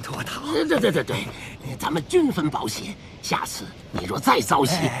临阵脱逃。对，咱们均分保险。下次你若再遭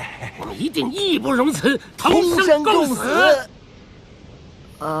袭，我们一定义不容辞，同生共死。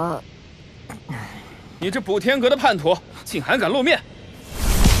你这补天阁的叛徒，竟还敢露面！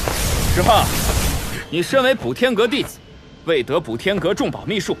石昊，你身为补天阁弟子，未得补天阁重宝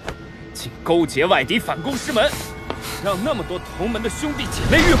秘术，竟勾结外敌反攻师门，让那么多同门的兄弟姐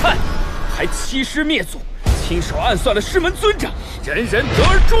妹遇害，还欺师灭祖，亲手暗算了师门尊长，人人得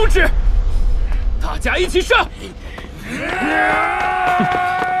而诛之！大家一起上！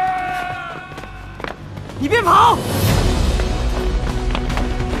你别跑！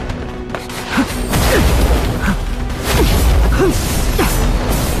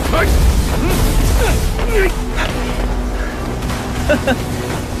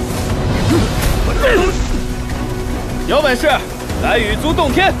有本事来羽族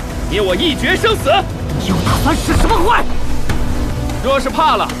洞天，你我一决生死！又打算使什么坏？若是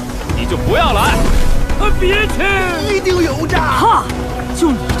怕了，你就不要来。别去！一定有诈！哈！就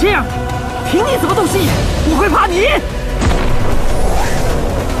你这样的，凭你怎么斗心眼，我会怕你？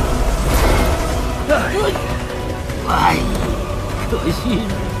哎，可惜，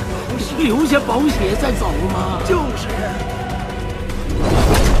不是留下宝血再走吗？就是。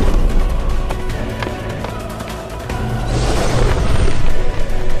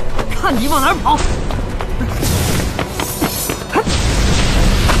看你往哪儿跑！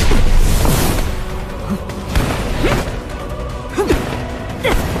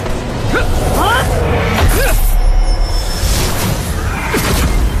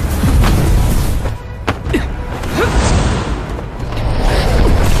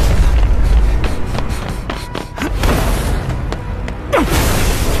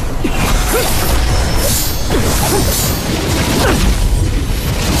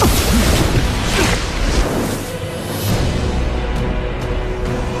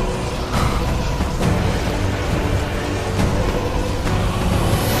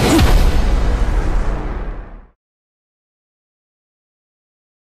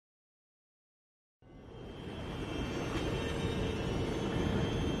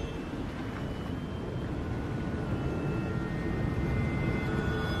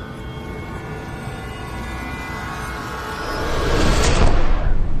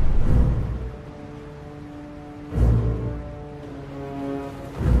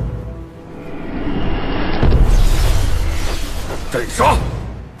斩杀！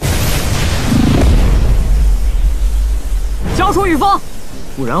交出玉峰，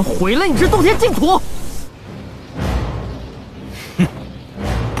不然毁了你这洞天净土！哼，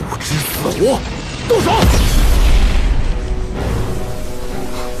不知死活，动手！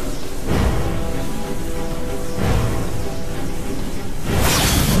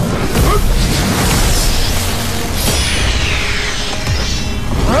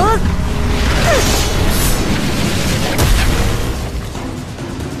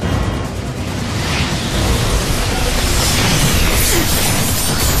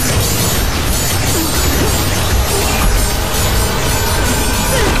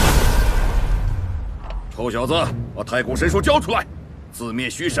臭小子，把太古神书交出来！自灭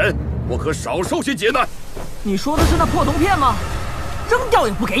虚神，我可少受些劫难。你说的是那破铜片吗？扔掉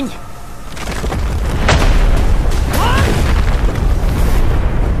也不给你！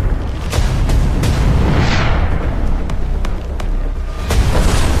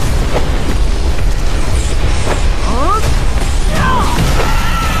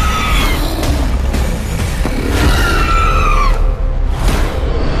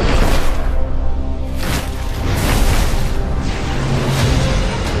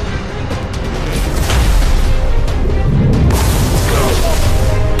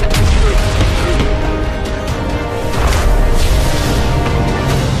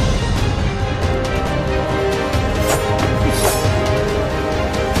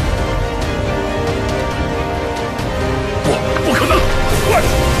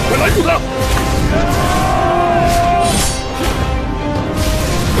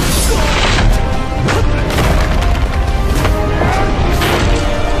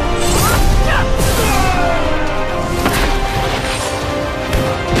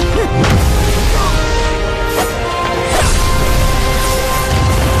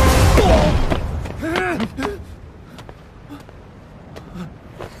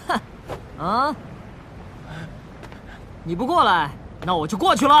啊！你不过来，那我就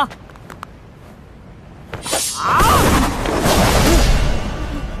过去了。啊！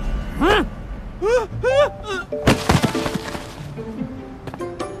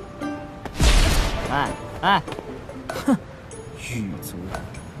哎，哼，狱卒，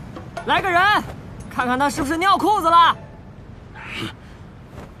来个人，看看他是不是尿裤子了。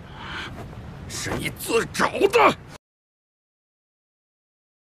是你自找的。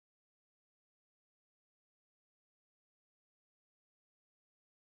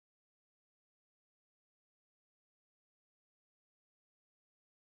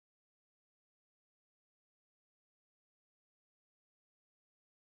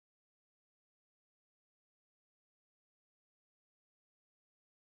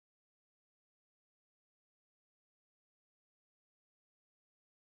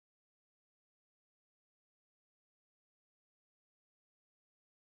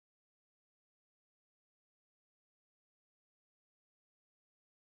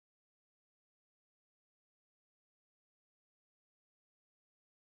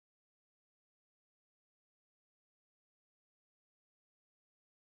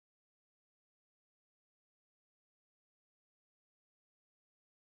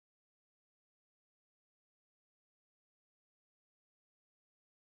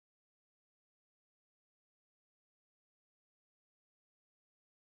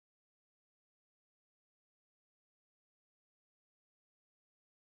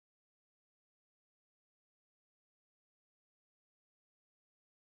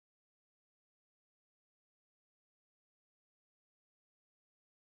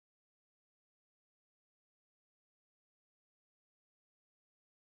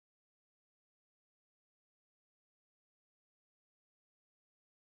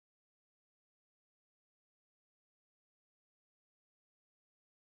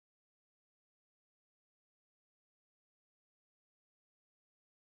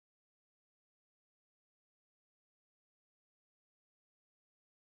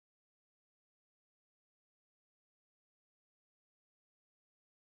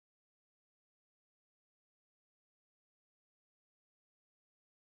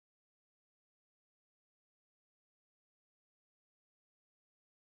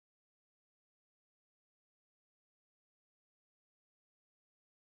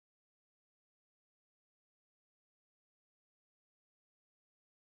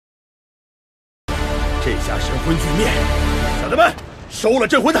这下神魂俱灭，小子们收了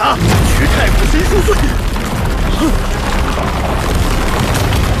镇魂塔，去太古神树村。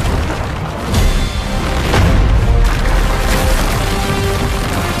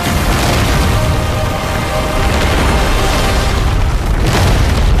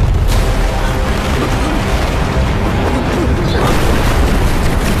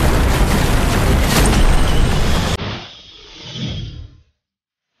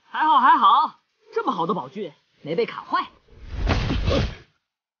还好，这么好的宝具没被卡坏。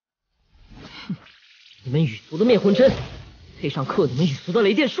你们羽族的灭魂针，配上克你们羽族的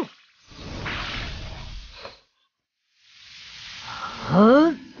雷电术，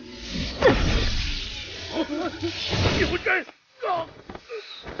灭魂针，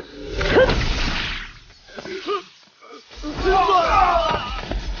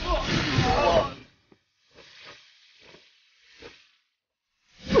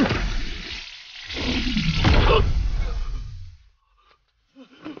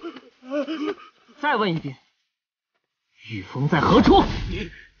再问一遍，御风在何处？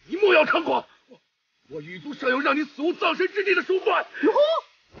你莫要猖狂！我羽族尚有让你死无葬身之地的手段。哟，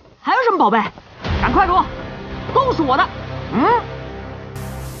还有什么宝贝？赶快说，都是我的。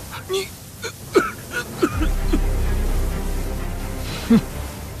你，哼，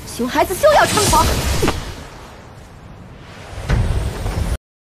熊孩子休要猖狂！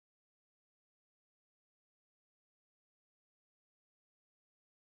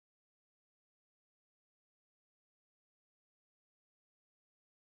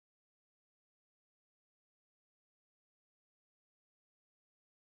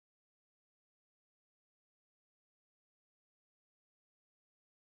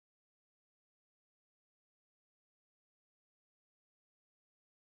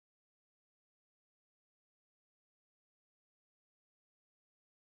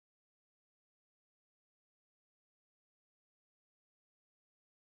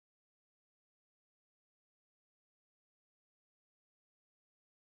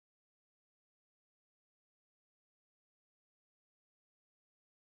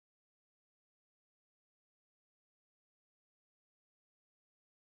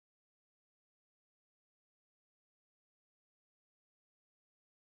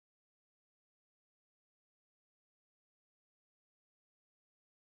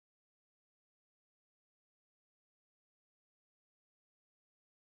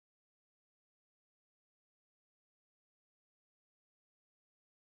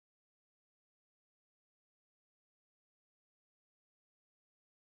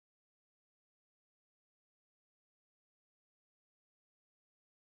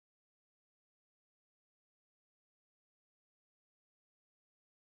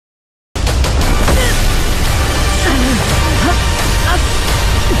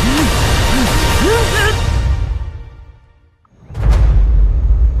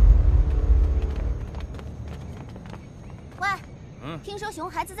听说熊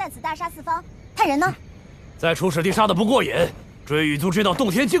孩子在此大杀四方，他人呢？再出使地杀的不过瘾，追羽族追到洞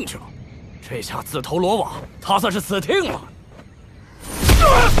天境去了。这下自投罗网，他算是死定了。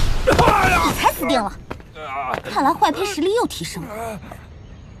你才死定了！看来坏胚实力又提升了。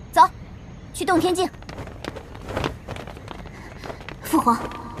走，去洞天境。父皇，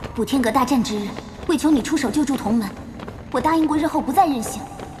补天阁大战之日，为求你出手救助同门，我答应过日后不再任性。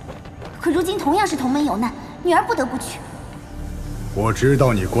可如今同样是同门有难，女儿不得不去。我知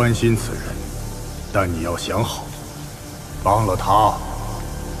道你关心此人，但你要想好，帮了他，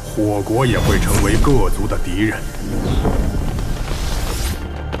火国也会成为各族的敌人。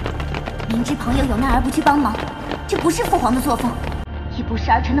明知朋友有难而不去帮忙，这不是父皇的作风，也不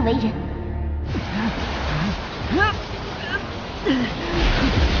是儿臣的为人。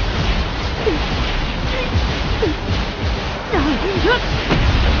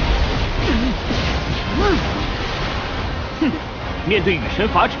哼！面对羽神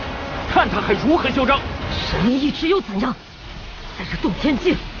法旨，看他还如何嚣张！神灵一支又怎样？在这洞天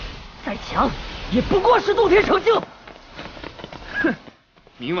境，再强也不过是洞天成境。哼！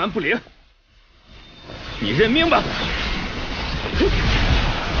冥顽不灵，你认命吧！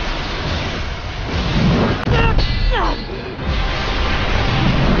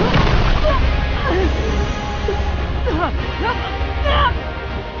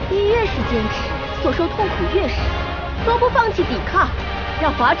你越是坚持，所受痛苦越是。何不放弃抵抗，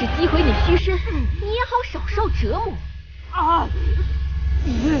让法旨击毁你虚身，你也好少受折磨。啊！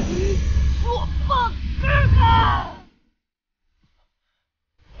我放开！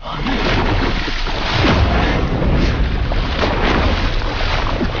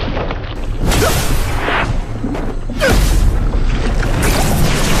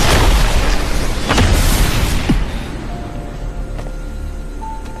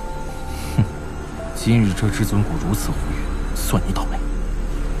今日这至尊骨如此活跃，算你倒霉。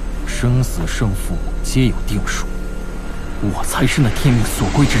生死胜负皆有定数，我才是那天命所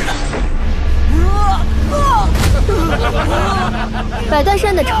归之人。百断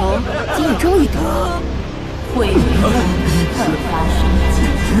山的仇，今日终于得。毁灭万万发生尽，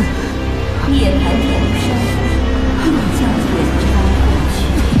涅槃天山必将远超过去。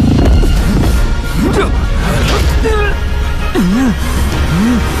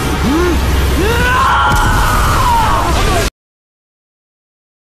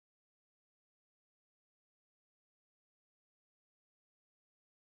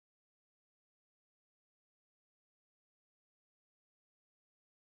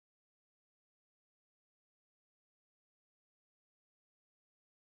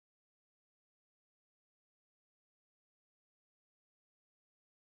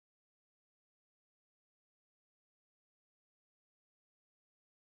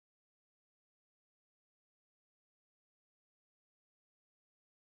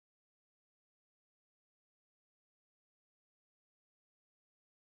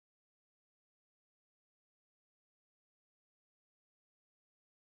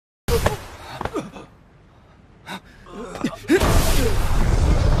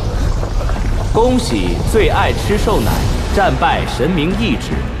恭喜最爱吃瘦奶战败神明意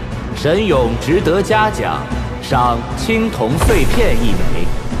志，神勇值得嘉奖，赏青铜碎片1枚。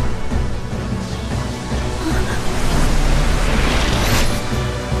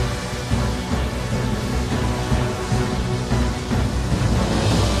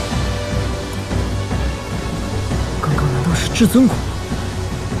刚刚难道是至尊骨？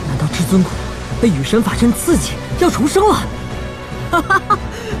难道至尊骨被雨神法阵刺激，要重生了？哈哈哈，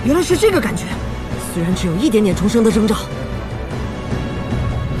原来是这个感觉。虽然只有一点点重生的征兆，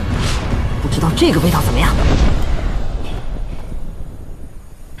不知道这个味道怎么样？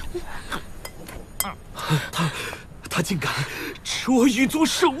他竟敢吃我羽族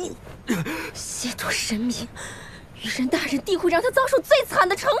圣物，亵渎神明！雨神大人定会让他遭受最惨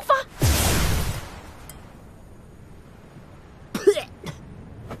的惩罚。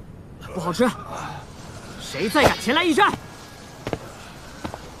不好吃，谁再敢前来驿站？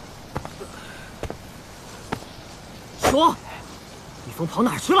说，蜜蜂跑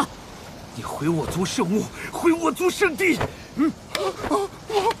哪儿去了？你毁我族圣物，毁我族圣地！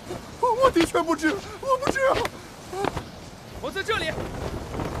我的确不知，我不知。我在这里，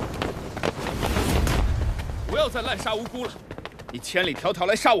不要再滥杀无辜了！你千里迢迢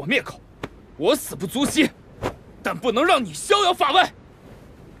来杀我灭口，我死不足惜，但不能让你逍遥法外。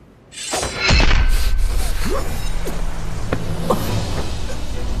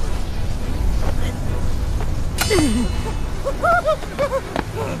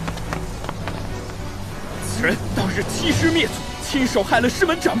此人当日欺师灭祖，亲手害了师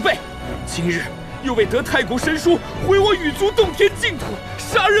门长辈，今日又为得太古神书，毁我羽族洞天净土，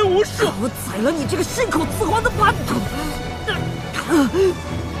杀人无数。我宰了你这个信口雌黄的叛徒！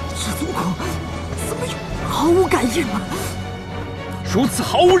至尊骨怎么毫无感应啊？如此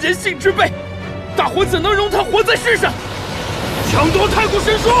毫无人性之辈，大火怎能容他活在世上？抢夺太古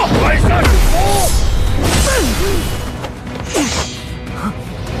神书，快杀师傅！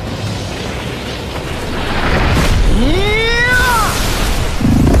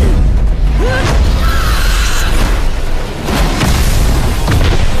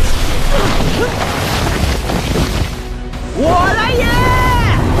我来也！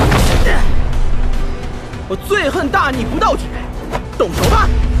我最恨大逆不道之人，动手吧！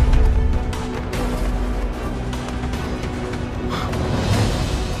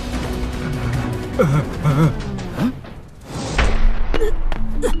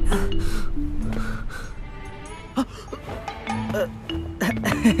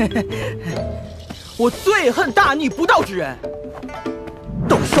我最恨大逆不道之人，